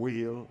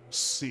will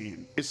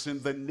sin. It's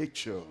in the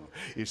nature.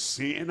 A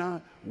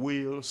sinner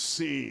will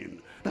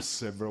sin.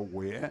 That's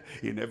everywhere,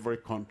 in every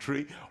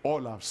country.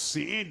 All have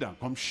sinned and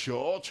come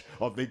short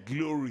of the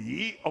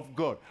glory of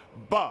God.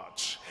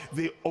 But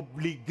the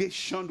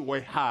obligation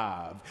we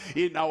have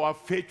in our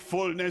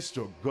faithfulness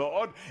to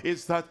God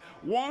is that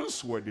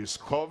once we're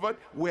discovered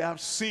we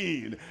have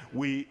sinned,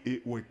 we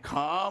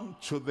come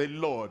to the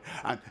Lord.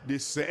 And they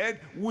said,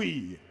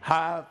 we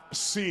have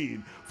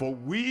sinned, for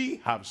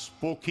we have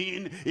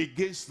spoken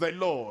against the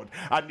Lord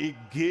and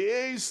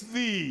against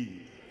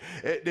thee.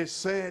 They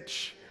said,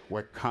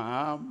 we're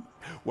calm.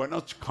 We're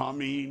not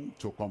coming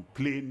to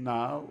complain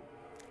now.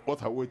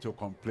 What are we to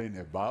complain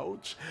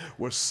about?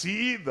 We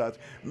see that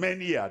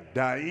many are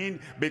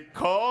dying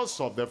because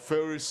of the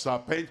fiery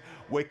serpent.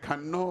 We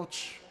cannot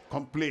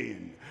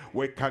complain.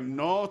 We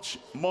cannot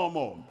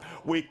murmur.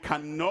 We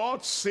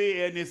cannot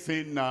say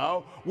anything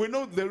now. We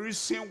know the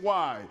reason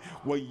why.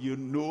 When you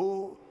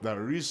know the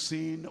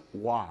reason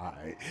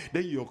why,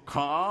 then you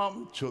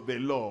come to the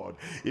Lord.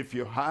 If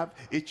you have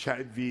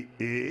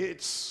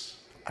HIV/AIDS,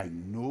 I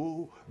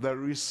know the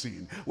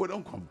reason. We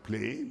don't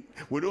complain.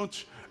 We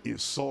don't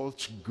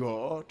insult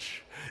God.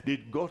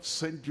 Did God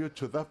send you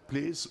to that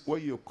place where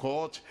you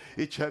caught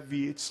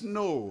HIV/AIDS?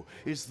 No,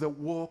 it's the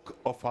work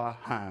of our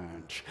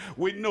hand.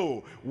 We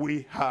know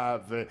we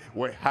have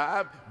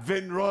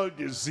venereal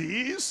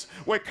disease.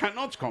 We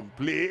cannot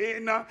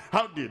complain.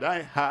 How did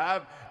I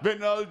have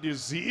venereal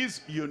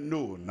disease? You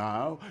know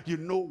now. You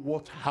know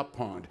what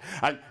happened.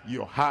 And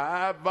you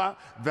have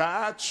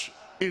that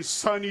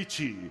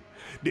insanity,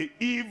 the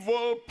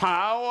evil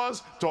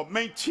powers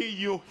tormenting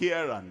you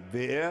here and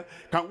there.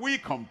 Can we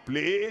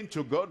complain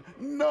to God?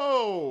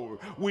 No.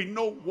 We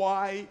know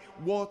why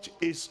what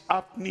is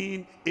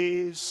happening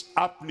is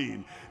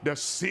happening. The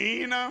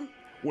sinner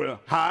will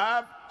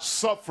have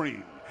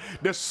suffering.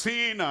 The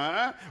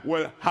sinner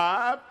will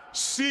have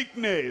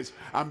sickness.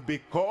 And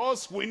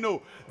because we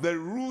know the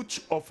root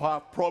of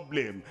our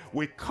problem,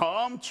 we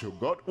come to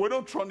God. We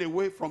don't run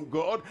away from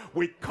God.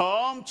 We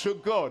come to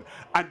God.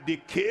 And they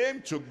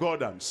came to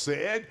God and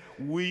said,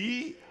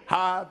 we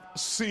have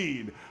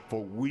sinned,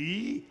 for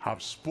we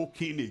have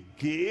spoken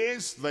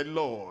against the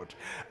Lord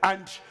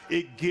and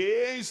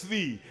against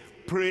thee.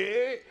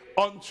 Pray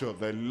unto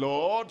the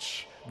Lord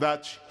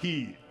that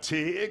he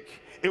take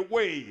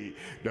away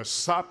the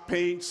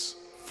serpents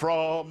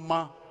from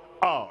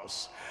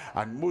us.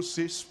 And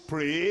Moses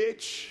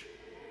prayed,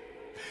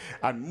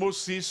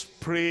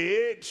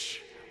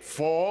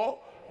 for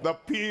the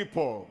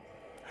people.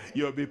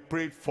 You'll be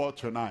prayed for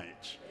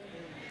tonight.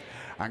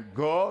 And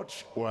God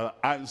will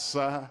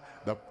answer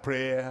the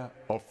prayer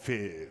of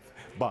faith.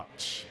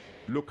 But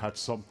look at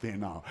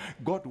something now.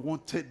 God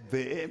wanted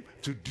them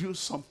to do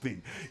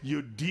something.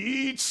 You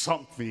did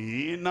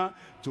something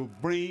to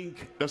bring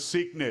the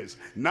sickness.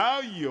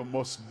 Now you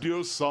must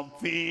do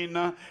something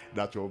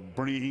that will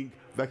bring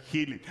the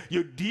healing.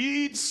 You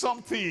did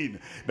something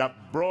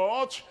that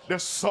brought the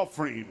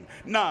suffering.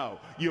 Now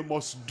you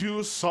must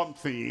do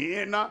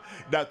something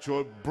that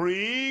will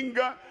bring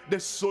the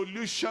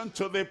solution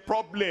to the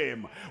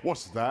problem.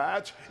 What's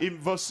that? In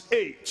verse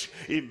 8.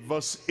 In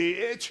verse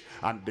 8,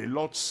 and the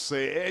Lord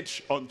said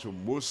unto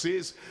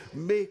Moses,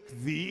 make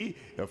thee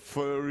a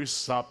fiery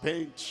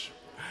serpent,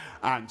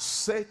 and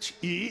set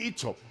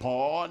it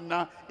upon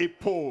a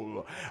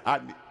pole,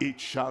 and it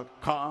shall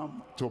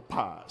come to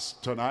pass.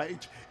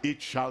 Tonight,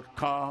 it shall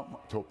come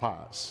to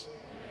pass.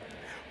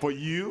 For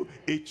you,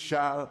 it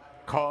shall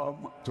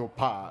come to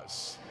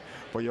pass.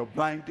 For your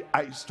blind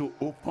eyes to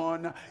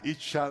open,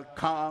 it shall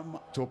come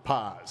to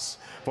pass.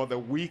 For the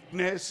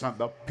weakness and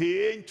the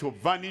pain to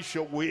vanish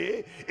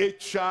away,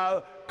 it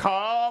shall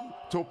come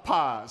to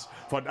pass.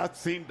 For that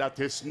thing that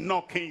is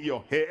knocking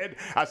your head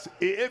as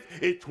if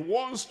it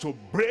wants to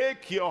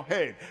break your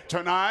head,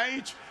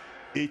 tonight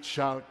it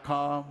shall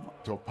come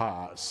to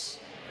pass.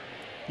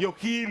 Your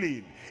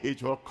healing,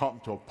 it will come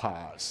to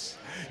pass.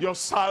 Your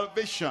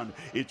salvation,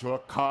 it will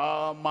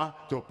come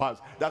to pass.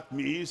 That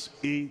means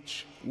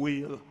it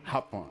will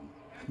happen.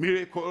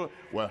 Miracle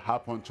will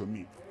happen to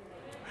me.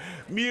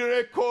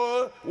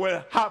 Miracle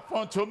will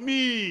happen to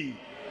me.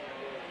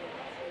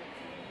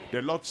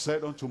 The Lord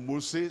said unto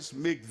Moses,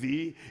 make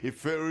thee a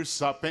fiery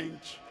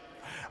serpent,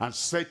 and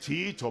set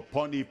it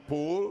upon a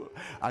pole,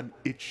 and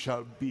it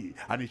shall be,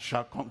 and it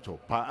shall come to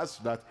pass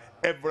that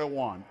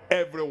everyone,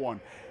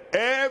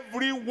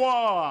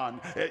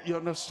 you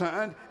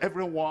understand?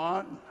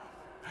 Everyone.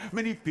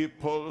 Many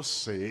people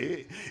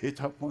say, it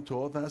happened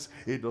to others,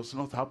 it does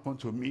not happen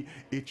to me.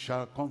 It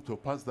shall come to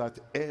pass that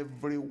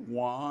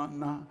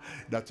everyone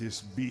that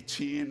is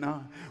beaten,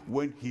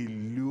 when he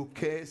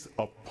looketh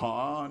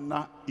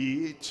upon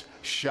it,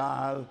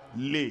 shall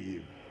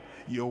live.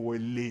 You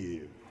will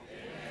live.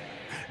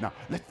 Now,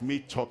 let me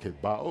talk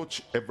about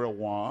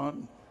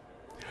everyone.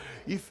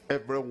 If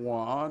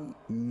everyone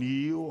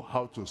knew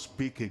how to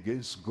speak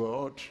against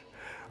God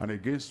and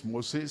against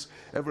Moses,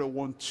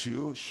 everyone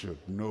too should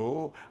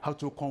know how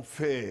to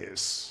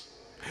confess.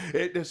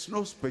 There's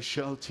no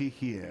specialty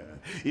here.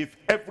 If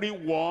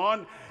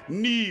everyone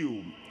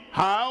knew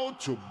how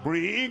to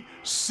bring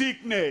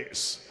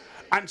sickness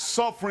and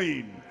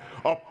suffering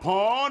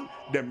upon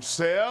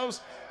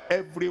themselves,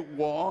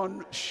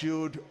 everyone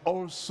should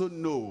also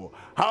know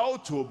how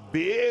to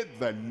obey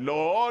the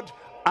Lord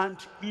and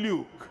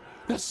look.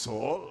 That's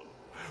all.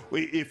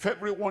 If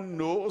everyone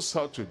knows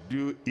how to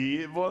do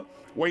evil,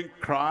 when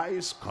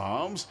Christ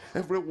comes,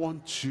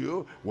 everyone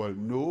too will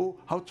know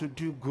how to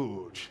do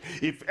good.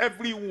 If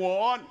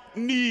everyone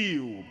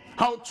knew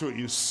how to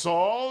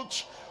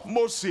insult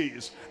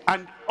Moses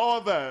and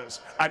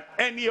others and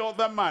any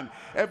other man,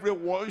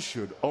 everyone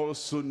should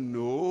also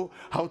know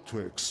how to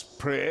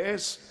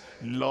express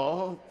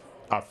love,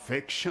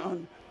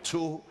 affection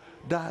to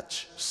that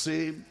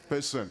same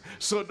person.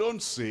 So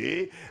don't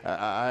say,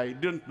 I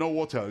don't know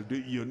what I'll do.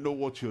 You know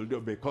what you'll do,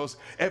 because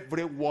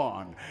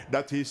everyone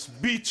that is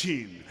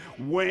beaten,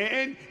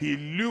 when he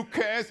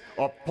looketh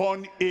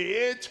upon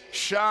it,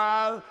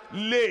 shall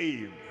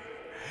live.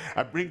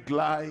 I bring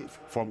life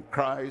from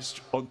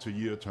Christ unto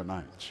you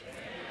tonight.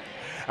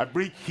 I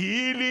bring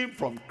healing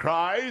from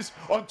Christ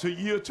unto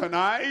you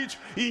tonight,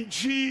 in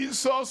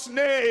Jesus'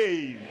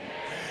 name.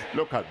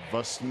 Look at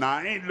verse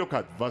 9. Look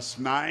at verse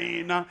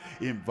 9.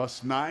 In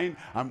verse 9,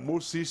 and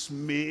Moses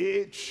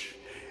made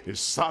a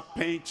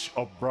serpent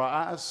of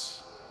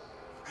brass.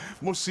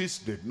 Moses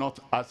did not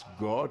ask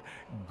God,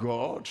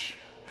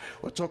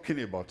 we're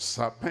talking about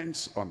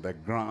serpents on the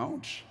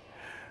ground,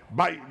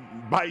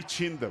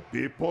 biting the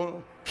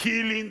people,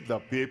 killing the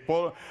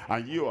people,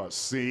 and you are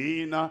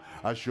saying,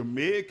 I should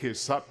make a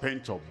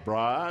serpent of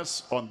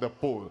brass on the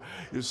pole.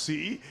 You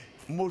see,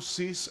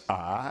 Moses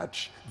had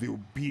the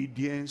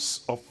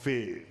obedience of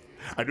faith.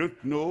 I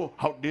don't know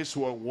how this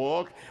will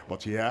work,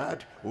 but he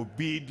had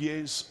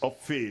obedience of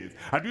faith.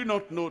 I do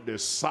not know the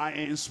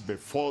science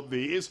before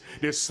this,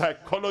 the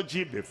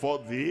psychology before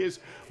this.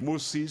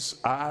 Moses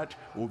had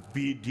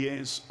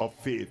obedience of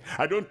faith.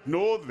 I don't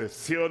know the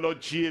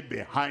theology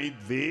behind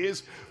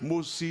this.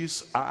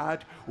 Moses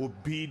had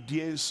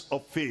obedience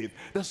of faith.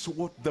 That's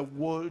what the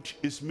world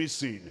is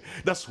missing.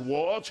 That's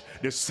what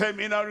the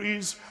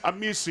seminaries are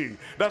missing.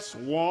 That's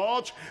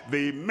what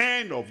the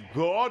men of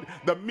God,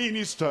 the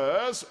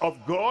ministers of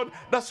God,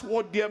 that's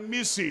what they're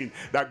missing.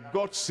 That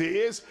God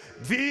says,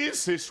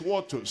 this is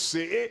what to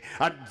say,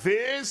 and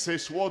this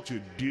is what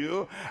to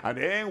do. And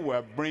then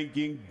we're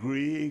bringing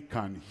Greek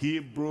and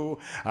Hebrew,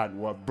 and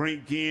we're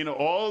bringing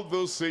all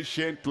those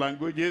ancient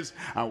languages,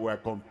 and we're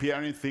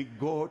comparing things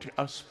God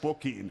has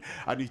spoken.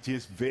 And it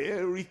is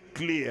very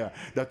clear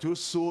that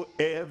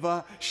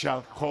whosoever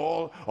shall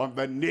call on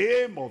the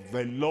name of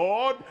the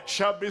Lord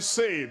shall be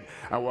saved.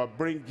 And we're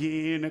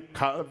bringing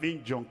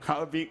Calvin, John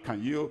Calvin.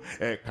 Can you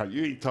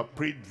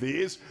interpret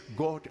this?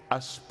 God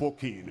has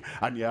spoken,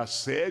 and he has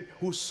said,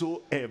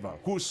 whosoever,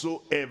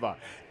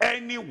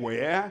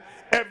 anywhere,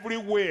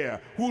 everywhere,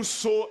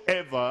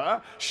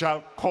 whosoever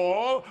shall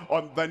call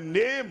on the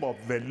name of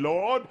the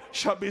Lord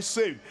shall be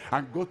saved.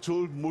 And God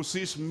told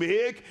Moses,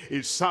 make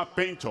a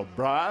serpent of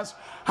brass,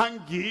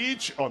 hang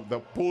it on the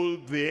pole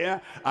there,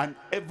 and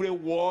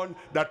everyone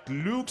that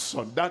looks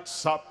on that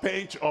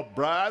serpent of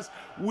brass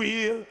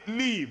will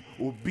live.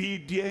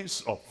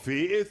 Obedience of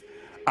faith,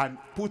 and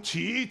put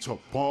it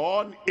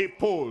upon a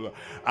pole.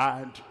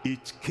 And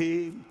it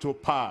came to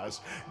pass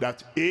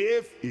that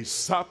if a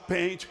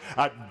serpent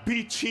had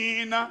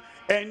beaten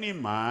any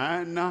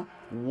man,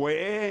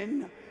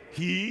 when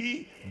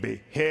he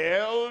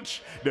beheld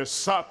the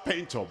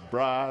serpent of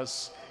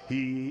brass,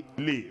 he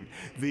lived.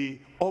 The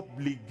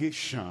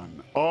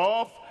obligation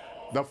of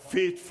the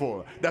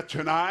faithful, that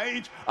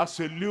tonight, as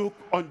we look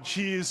on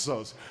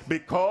Jesus,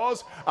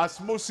 because as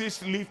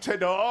Moses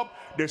lifted up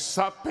the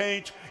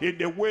serpent in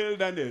the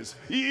wilderness,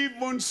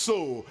 even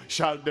so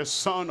shall the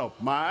Son of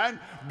Man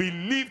be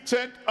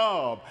lifted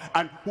up,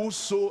 and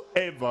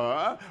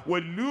whosoever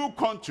will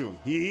look unto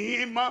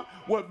him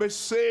will be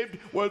saved,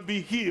 will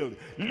be healed.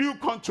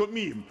 Look unto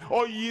me,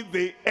 all ye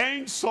the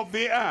ends of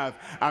the earth,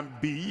 and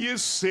be ye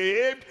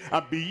saved,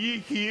 and be ye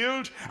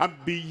healed, and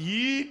be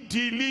ye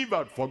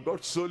delivered. For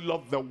God so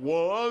loved the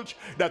world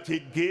that he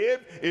gave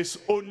his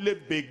only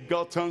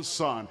begotten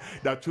Son,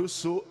 that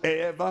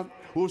whosoever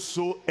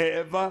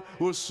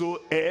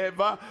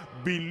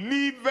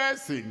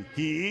believeth in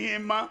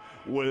him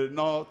will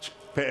not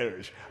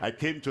perish. I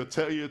came to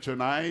tell you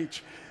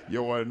tonight,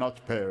 you will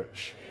not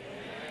perish.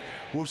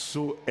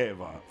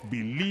 Whosoever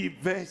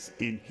believeth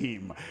in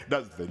him.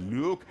 That's the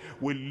look.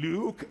 We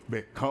look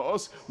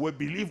because we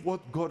believe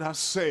what God has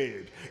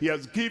said. He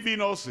has given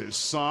us a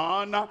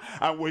Son,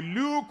 and we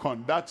look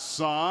on that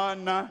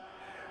Son,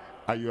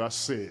 and you are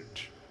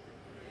saved.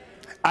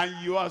 And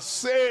you are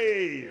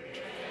saved.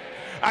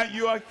 And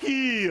you are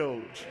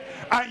healed,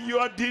 and you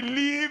are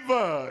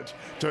delivered.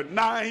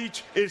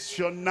 Tonight is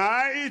your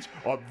night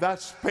of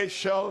that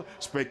special,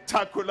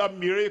 spectacular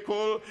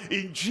miracle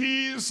in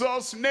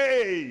Jesus'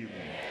 name.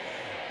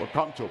 We'll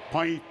come to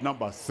point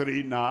number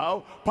 3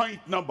 now.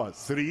 Point number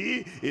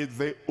 3 is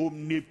the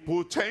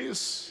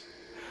omnipotence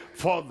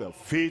for the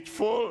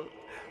faithful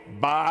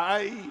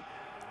by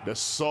the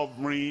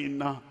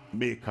sovereign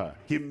maker.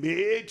 He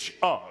made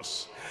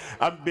us,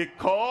 and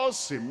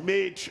because he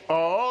made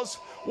us,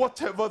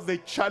 whatever the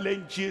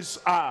challenges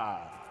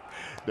are,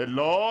 the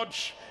Lord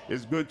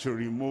is going to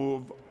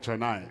remove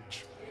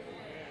tonight.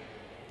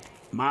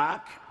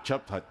 Mark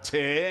chapter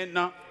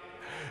 10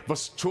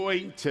 verse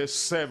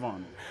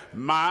 27.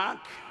 Mark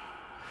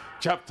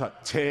chapter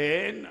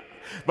 10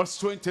 verse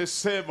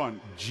 27.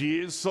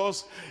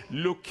 Jesus,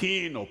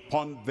 looking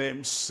upon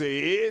them,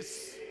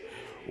 says,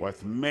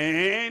 with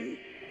men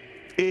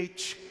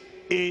it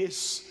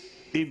is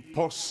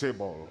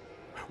impossible.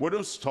 We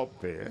don't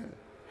stop there.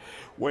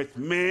 With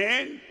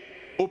men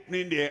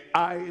opening the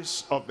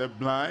eyes of the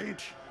blind,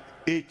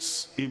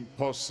 it's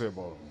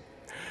impossible.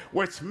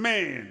 With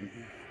men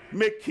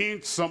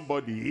making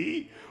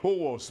somebody who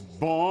was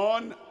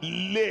born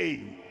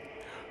lame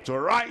to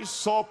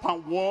rise up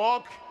and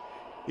walk,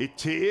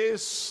 it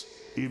is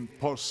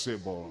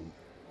impossible.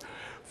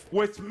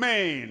 With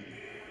men,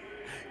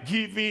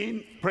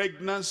 giving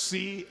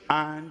pregnancy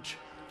and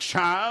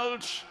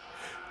child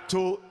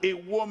to a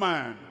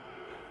woman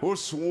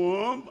whose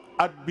womb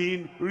had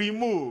been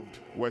removed.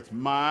 With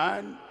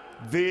man,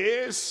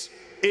 this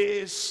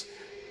is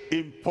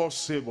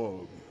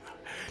impossible.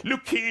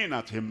 Looking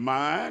at a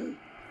man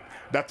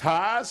that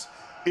has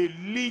a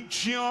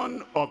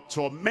legion of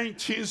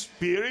tormenting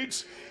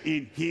spirits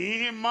in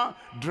him,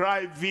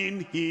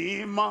 driving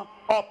him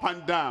up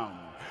and down,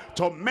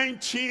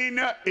 tormenting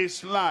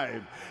his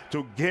life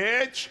to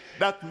get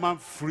that man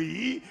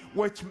free.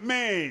 With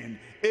men,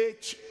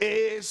 it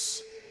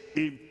is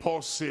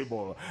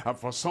impossible. And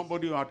for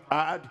somebody who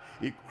had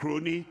a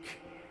chronic,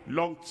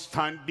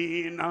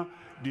 long-standing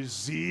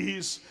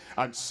disease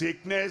and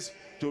sickness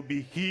to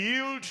be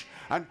healed,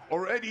 and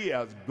already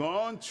has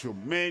gone to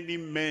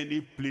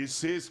many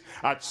places,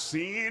 had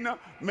seen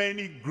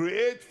many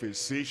great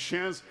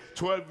physicians,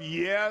 12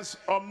 years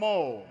or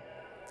more.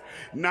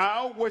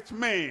 Now with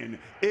men,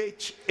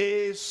 it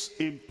is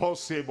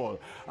impossible.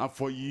 And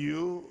for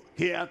you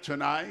here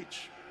tonight,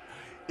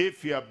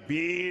 if you have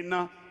been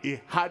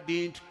a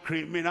hardened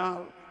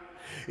criminal,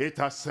 it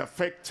has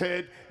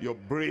affected your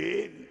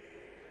brain,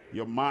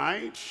 your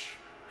mind,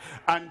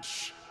 and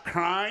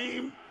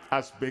crime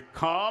has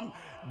become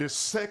the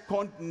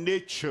second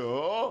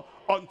nature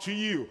unto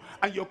you.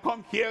 And you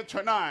come here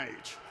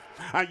tonight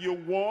and you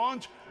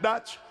want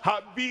that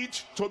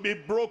habit to be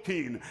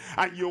broken,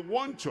 and you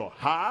want to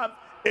have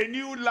a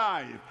new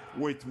life.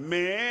 With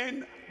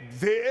men,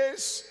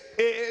 this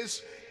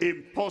is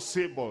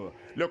impossible.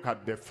 Look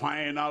at the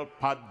final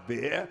part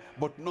there.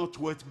 But not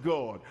with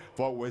God,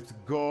 for with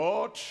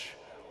God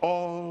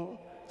all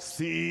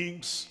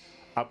things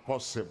are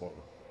possible.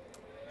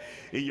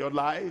 In your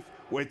life,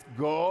 with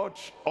God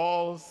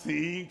all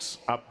things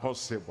are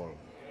possible.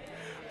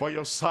 For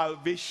your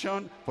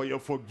salvation, for your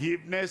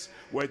forgiveness,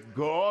 with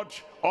God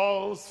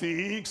all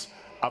things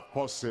are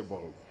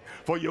possible.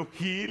 For your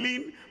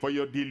healing, for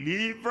your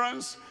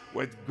deliverance,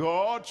 with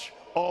God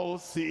all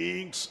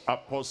things are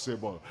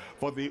possible.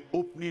 For the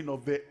opening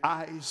of the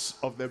eyes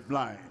of the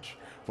blind,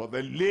 for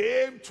the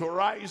lame to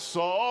rise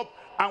up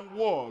and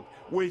walk,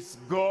 with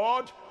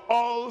God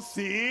all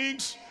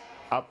things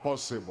are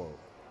possible.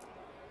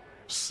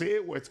 Say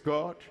with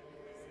God.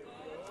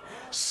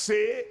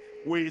 Say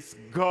with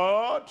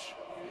God.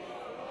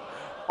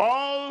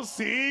 All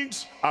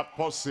things are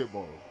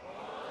possible.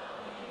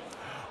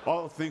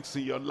 All things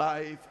in your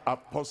life are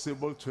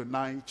possible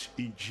tonight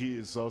in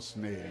Jesus'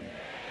 name.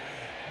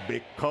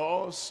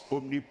 Because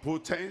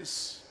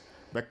omnipotence,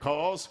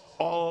 because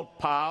all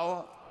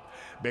power,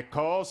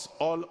 because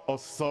all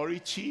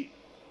authority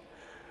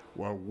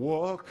will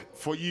work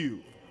for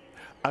you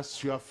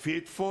as you are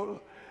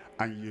faithful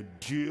and you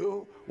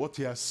do what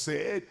he has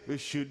said you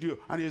should do.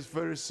 And it's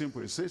very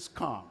simple. He says,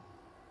 come.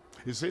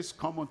 He says,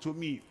 come unto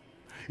me.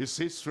 He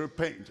says,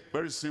 repent.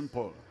 Very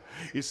simple.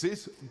 He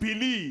says,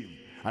 believe.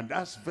 And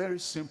that's very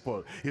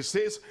simple. He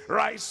says,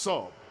 rise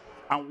up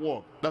and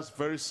walk. That's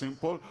very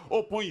simple.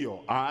 Open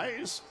your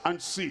eyes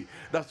and see.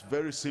 That's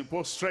very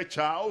simple. Stretch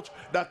out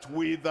that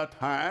withered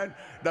hand.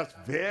 That's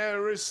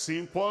very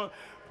simple.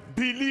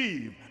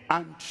 Believe,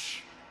 and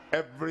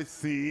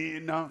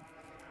everything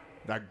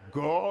that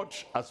God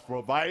has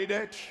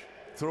provided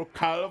through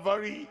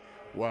Calvary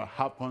will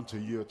happen to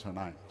you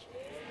tonight.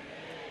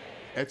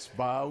 It's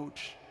bowed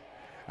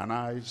and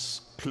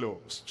eyes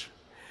closed.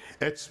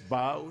 It's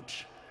bowed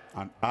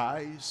and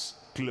eyes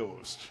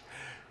closed.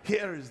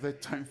 Here is the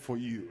time for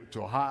you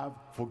to have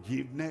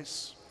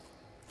forgiveness,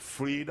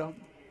 freedom,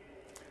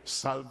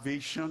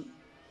 salvation,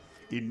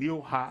 a new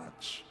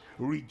heart,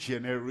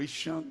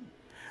 regeneration,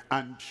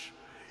 and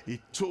a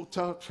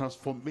total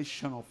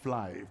transformation of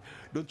life.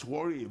 Don't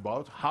worry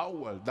about how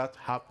will that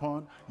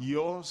happen.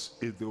 Yours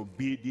is the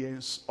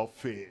obedience of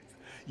faith.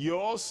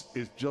 Yours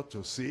is just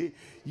to say,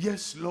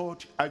 yes,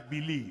 Lord, I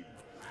believe.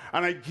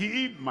 And I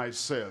give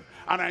myself,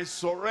 and I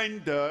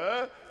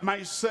surrender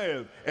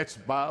myself. It's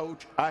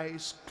bowed,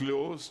 eyes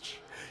closed.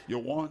 You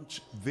want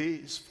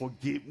this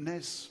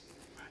forgiveness?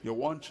 You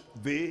want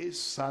this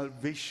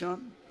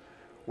salvation?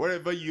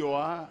 Wherever you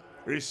are,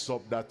 raise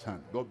up that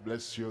hand. God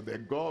bless you there.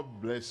 God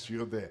bless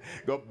you there.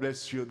 God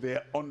bless you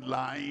there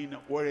online,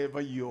 wherever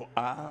you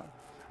are.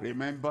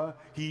 Remember,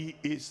 he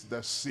is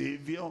the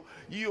Savior.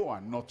 You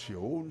are not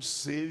your own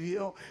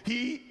Savior.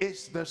 He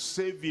is the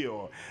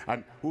Savior.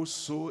 And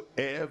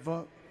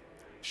whosoever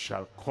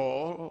shall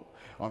call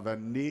on the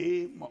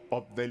name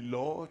of the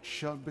Lord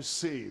shall be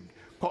saved.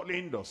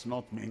 Calling does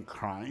not mean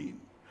crying.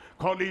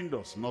 Calling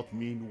does not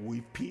mean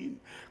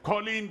weeping.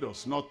 Calling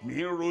does not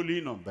mean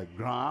rolling on the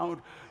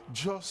ground.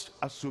 Just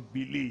as you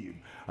believe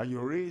and you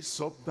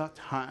raise up that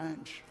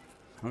hand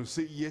and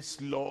say, yes,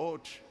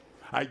 Lord,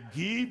 I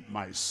give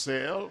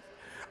myself,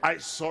 I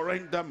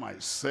surrender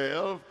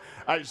myself.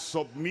 I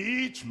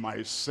submit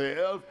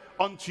myself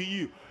unto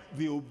you.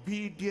 The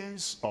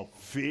obedience of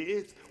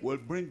faith will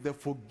bring the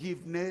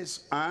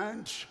forgiveness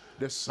and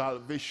the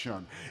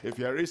salvation. If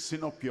you're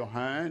raising up your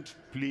hand,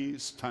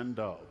 please stand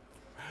up.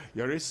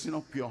 You're raising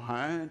up your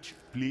hand,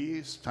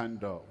 please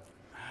stand up.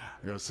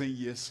 You're saying,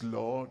 yes,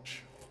 Lord.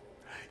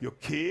 You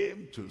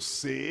came to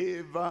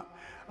save.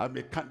 I'm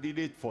a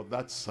candidate for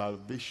that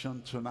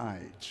salvation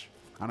tonight.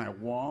 And I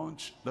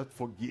want that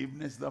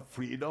forgiveness, that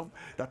freedom,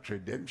 that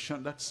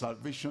redemption, that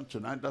salvation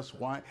tonight. That's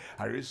why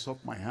I raise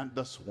up my hand.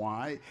 That's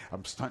why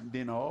I'm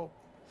standing up.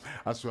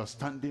 As you are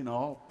standing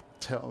up,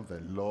 tell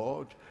the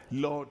Lord,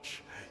 Lord,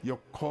 you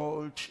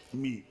called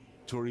me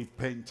to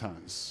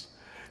repentance.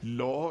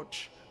 Lord,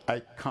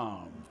 I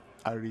come,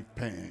 I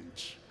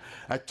repent.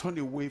 I turn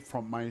away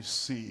from my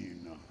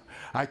sin.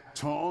 I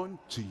turn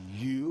to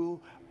you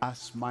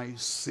as my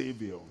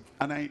Savior.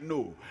 And I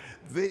know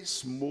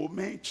this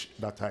moment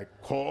that I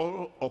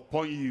call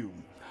upon you,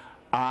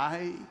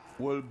 I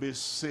will be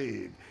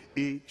saved.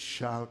 It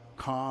shall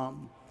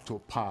come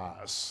to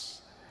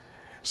pass.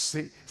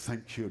 Say,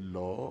 thank you,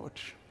 Lord.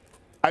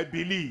 I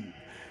believe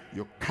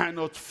you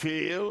cannot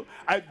fail.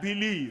 I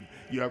believe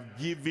you have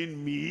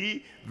given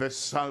me the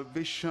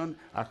salvation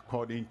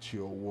according to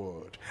your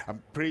word.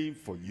 I'm praying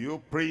for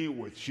you, praying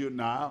with you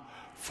now.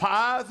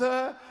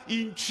 Father,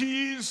 in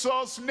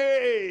Jesus'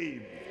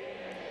 name,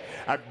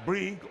 I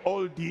bring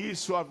all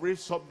these who have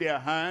raised up their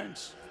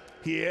hands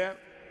here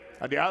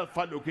at the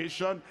Alpha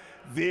location,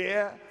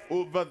 there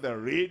over the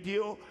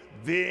radio,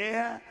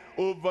 there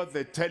over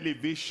the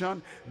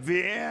television,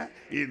 there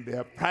in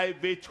their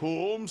private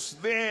homes,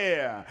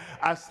 there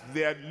as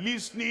they're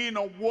listening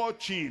or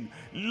watching.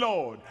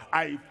 Lord,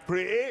 I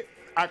pray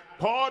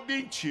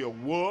according to your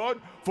word,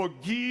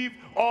 forgive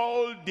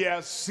all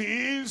their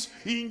sins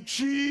in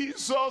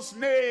Jesus'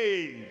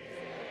 name.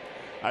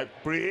 I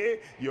pray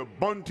you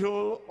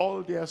bundle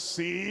all their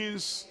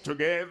sins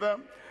together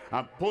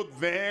and put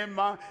them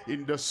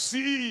in the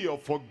sea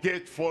of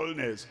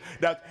forgetfulness,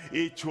 that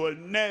it will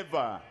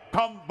never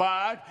come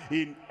back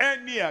in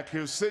any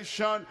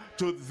accusation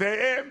to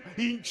them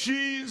in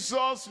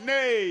Jesus'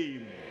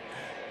 name.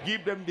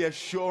 Give them the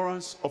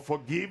assurance of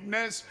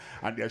forgiveness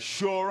and the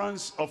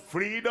assurance of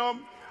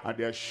freedom and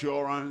the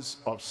assurance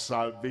of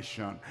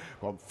salvation.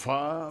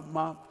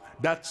 Confirm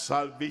that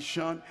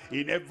salvation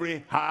in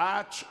every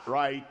heart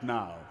right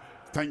now.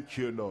 Thank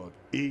you, Lord.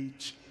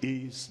 It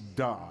is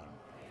done.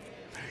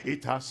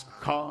 It has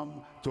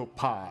come to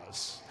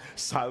pass.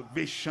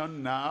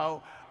 Salvation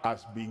now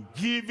has been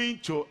given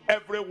to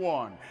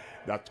everyone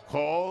that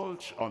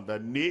called on the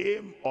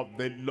name of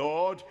the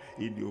Lord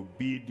in the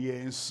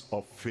obedience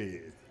of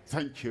faith.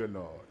 Thank you,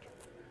 Lord.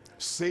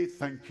 Say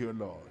thank you,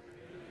 Lord.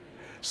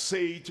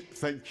 Say it,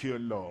 thank you,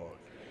 Lord.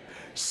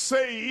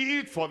 Say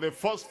it for the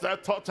first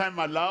third time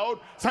aloud.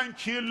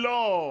 Thank you,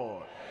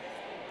 Lord.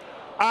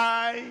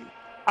 I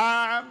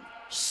am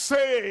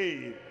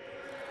saved.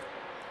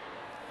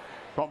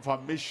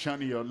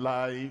 Confirmation in your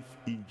life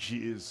in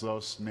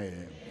Jesus'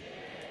 name.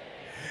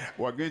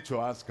 We're going to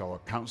ask our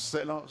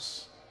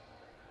counselors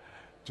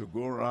to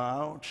go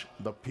around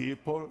the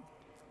people.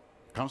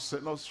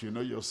 Counselors, you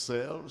know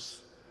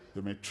yourselves.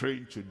 You may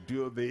train to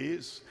do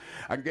this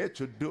and get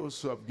to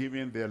those who have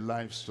given their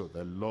lives to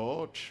the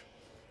Lord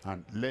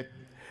and let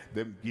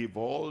them give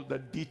all the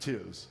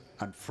details.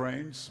 And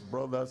friends,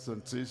 brothers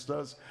and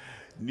sisters,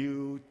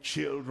 new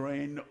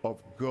children of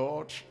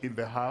God in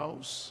the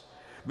house,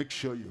 make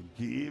sure you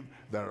give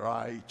the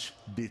right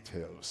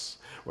details.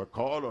 We'll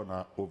call on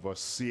our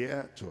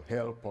overseer to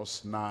help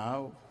us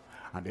now.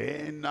 And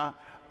then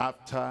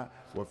after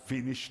we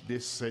finish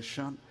this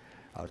session,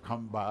 I'll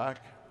come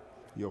back.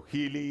 Your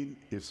healing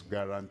is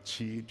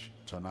guaranteed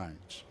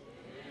tonight.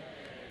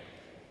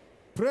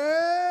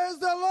 Praise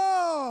the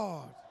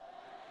Lord.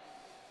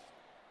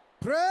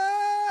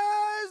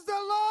 Praise the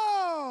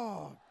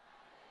Lord.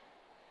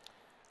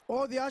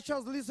 All the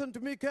ushers, listen to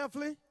me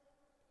carefully.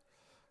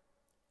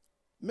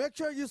 Make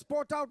sure you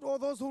spot out all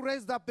those who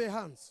raised up their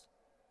hands.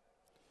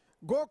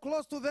 Go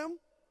close to them,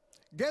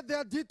 get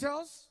their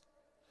details,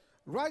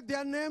 write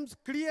their names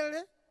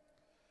clearly.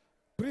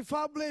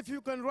 Preferably if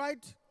you can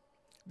write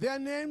their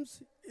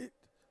names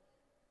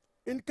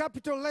in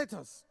capital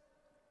letters.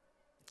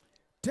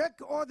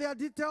 Take all their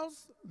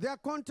details, their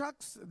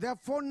contacts, their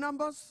phone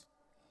numbers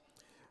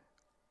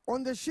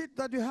on the sheet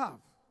that you have.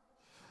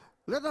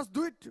 Let us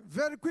do it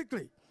very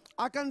quickly.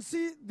 I can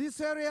see this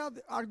area.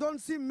 I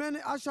don't see many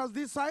ushers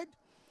this side.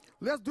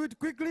 Let's do it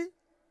quickly.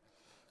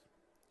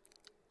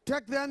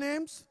 Take their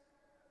names,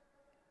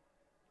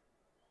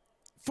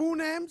 full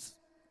names,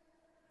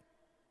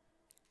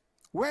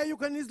 where they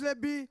can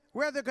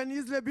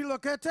easily be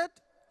located,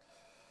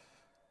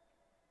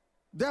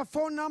 their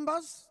phone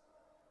numbers.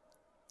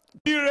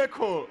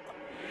 Miracle,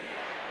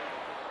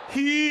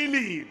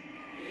 healing,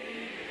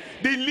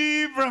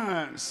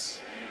 deliverance,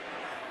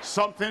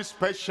 something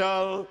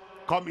special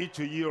coming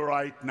to you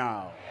right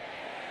now.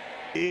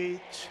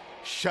 It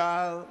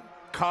shall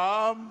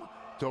come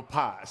to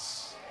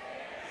pass.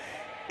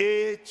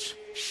 It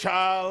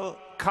shall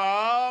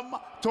come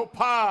to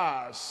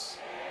pass.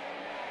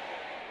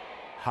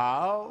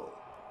 How?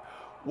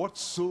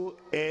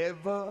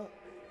 Whatsoever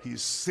he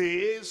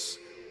says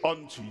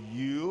unto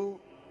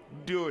you,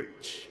 do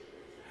it.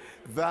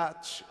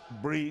 That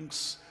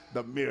brings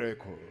the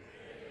miracle.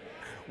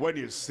 When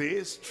he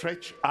says,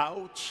 stretch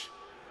out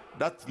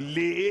that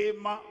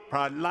lame,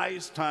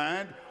 paralyzed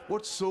hand,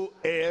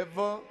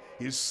 whatsoever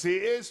he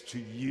says to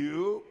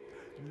you,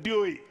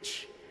 do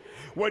it.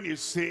 When he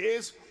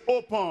says,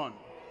 open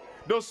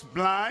those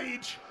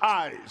blind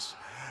eyes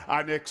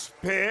and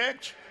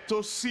expect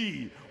to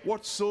see,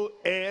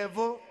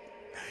 whatsoever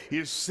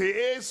he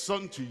says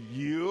unto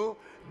you,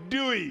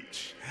 do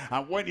it.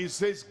 And when he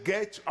says,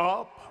 get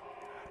up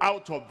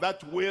out of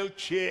that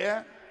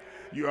wheelchair,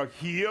 you are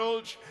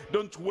healed.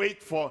 Don't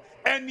wait for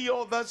any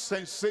other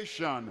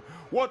sensation.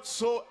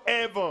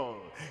 Whatsoever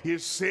he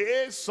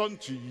says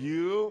unto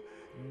you,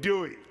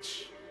 do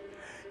it.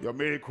 Your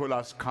miracle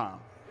has come.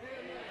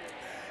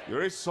 You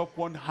raise up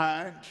one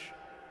hand,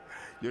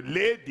 you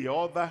lay the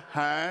other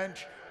hand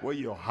where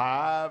you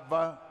have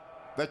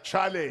the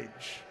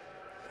challenge.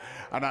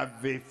 And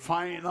at the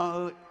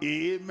final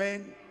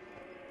amen,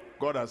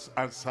 God has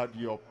answered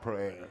your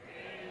prayer.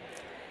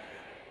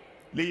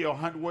 Lay your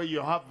hand where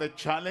you have the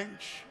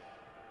challenge.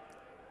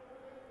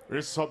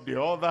 Raise up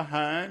the other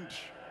hand.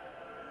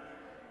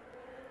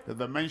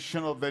 The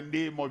mention of the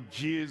name of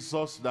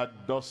Jesus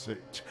that does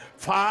it.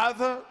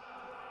 Father,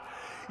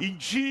 in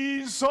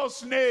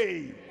Jesus'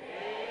 name,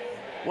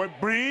 we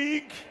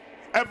bring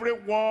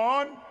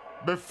everyone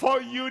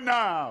before you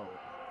now,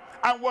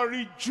 and we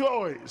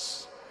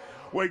rejoice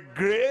with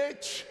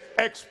great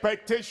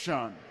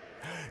expectation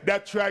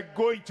that you are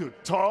going to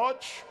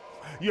touch,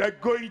 you are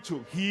going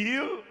to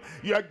heal,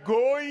 you are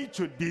going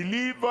to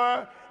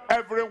deliver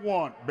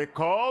everyone,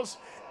 because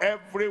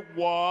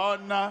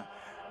everyone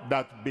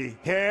that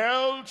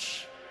beheld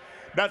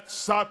that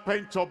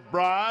serpent of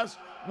brass,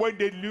 when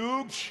they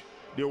looked,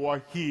 they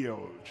were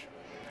healed.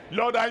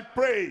 Lord, I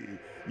pray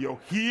your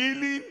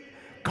healing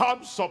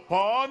comes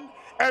upon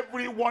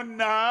everyone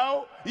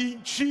now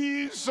in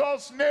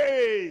Jesus'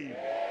 name.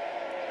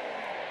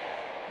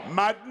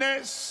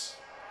 Madness,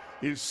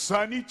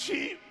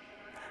 insanity,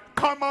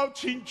 come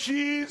out in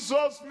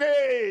Jesus'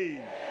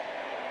 name.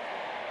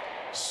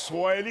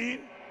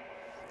 Swelling,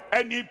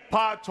 any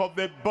part of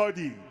the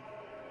body,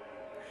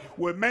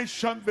 we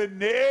mention the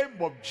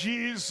name of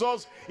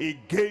Jesus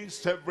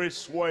against every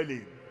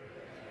swelling.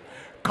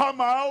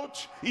 Come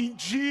out in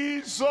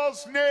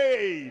Jesus'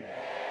 name.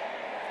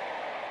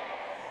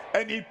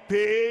 Any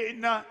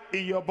pain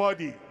in your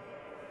body,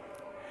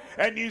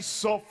 any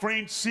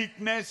suffering,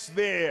 sickness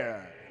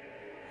there,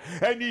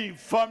 any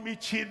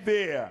infirmity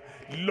there,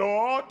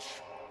 Lord,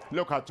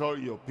 look at all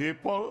your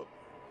people,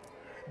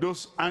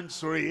 those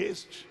hands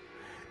raised,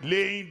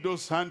 laying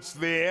those hands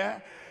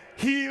there,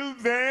 heal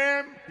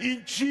them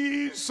in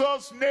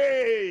Jesus'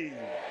 name.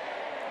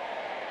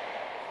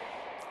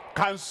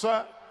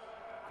 Cancer,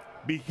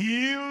 be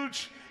healed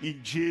in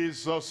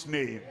Jesus'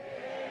 name.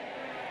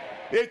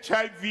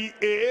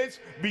 HIV/AIDS,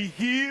 be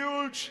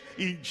healed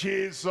in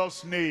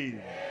Jesus'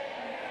 name.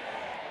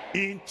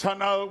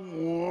 Internal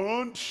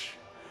wound,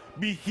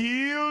 be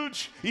healed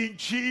in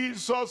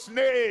Jesus'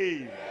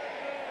 name.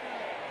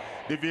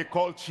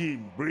 Difficulty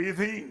in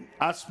breathing,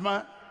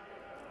 asthma,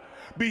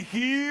 be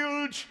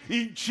healed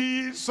in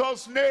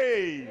Jesus'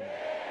 name.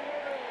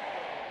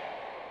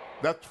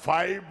 That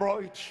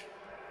fibroid,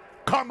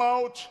 come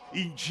out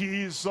in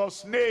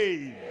Jesus'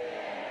 name.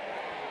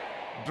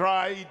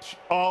 Dried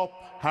up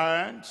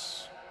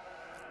hands,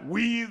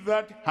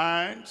 withered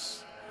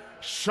hands,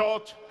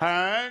 short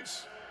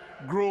hands,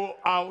 grow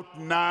out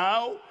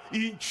now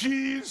in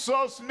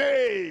Jesus'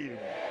 name.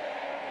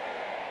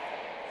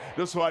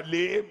 Those who are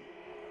lame,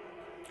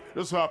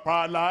 those who are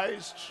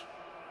paralyzed,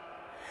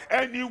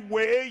 any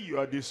way you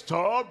are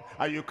disturbed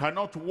and you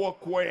cannot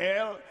walk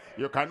well,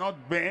 you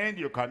cannot bend,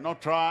 you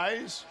cannot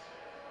rise,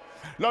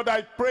 Lord,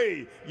 I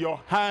pray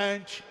your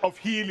hand of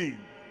healing,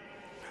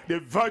 the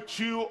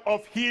virtue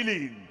of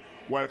healing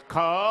will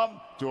come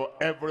to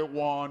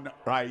everyone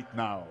right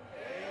now.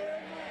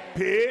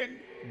 Pain,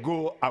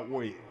 go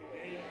away.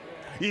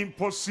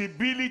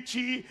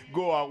 Impossibility,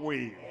 go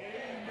away.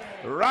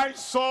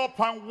 Rise up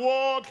and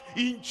walk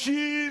in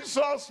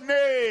Jesus'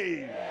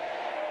 name.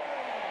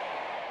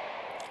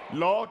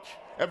 Lord,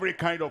 every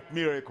kind of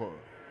miracle,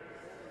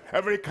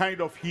 every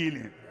kind of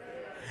healing,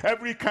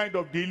 every kind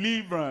of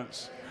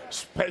deliverance,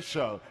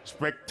 special,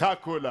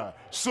 spectacular,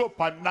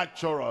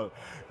 supernatural,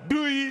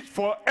 do it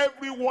for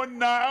everyone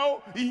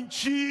now in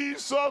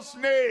Jesus'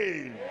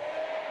 name.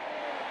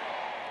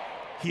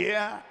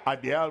 Here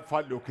at the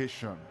Alpha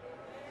location,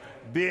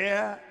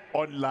 there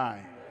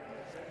online,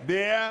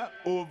 there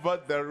over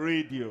the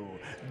radio,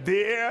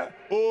 there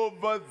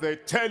over the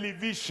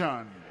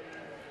television,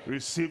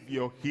 receive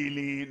your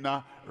healing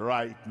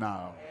right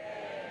now.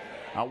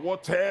 And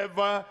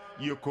whatever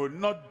you could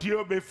not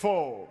do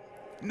before,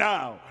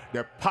 now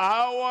the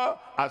power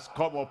has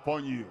come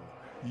upon you.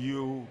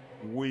 You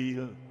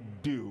will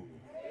do.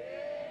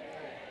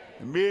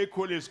 The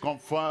miracle is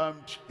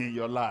confirmed in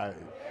your life.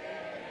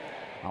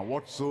 And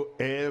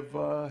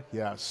whatsoever he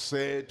has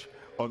said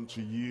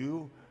unto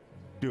you,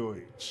 do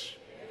it.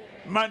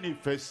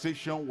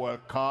 Manifestation will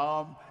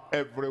come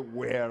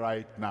everywhere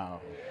right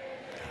now.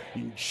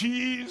 In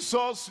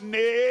Jesus'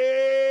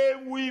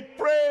 name we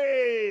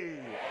pray.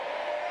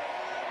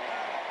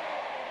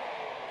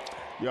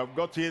 You have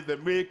got it, the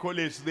miracle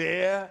is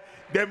there.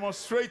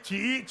 Demonstrate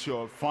it,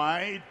 you'll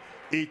find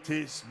it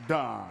is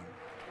done.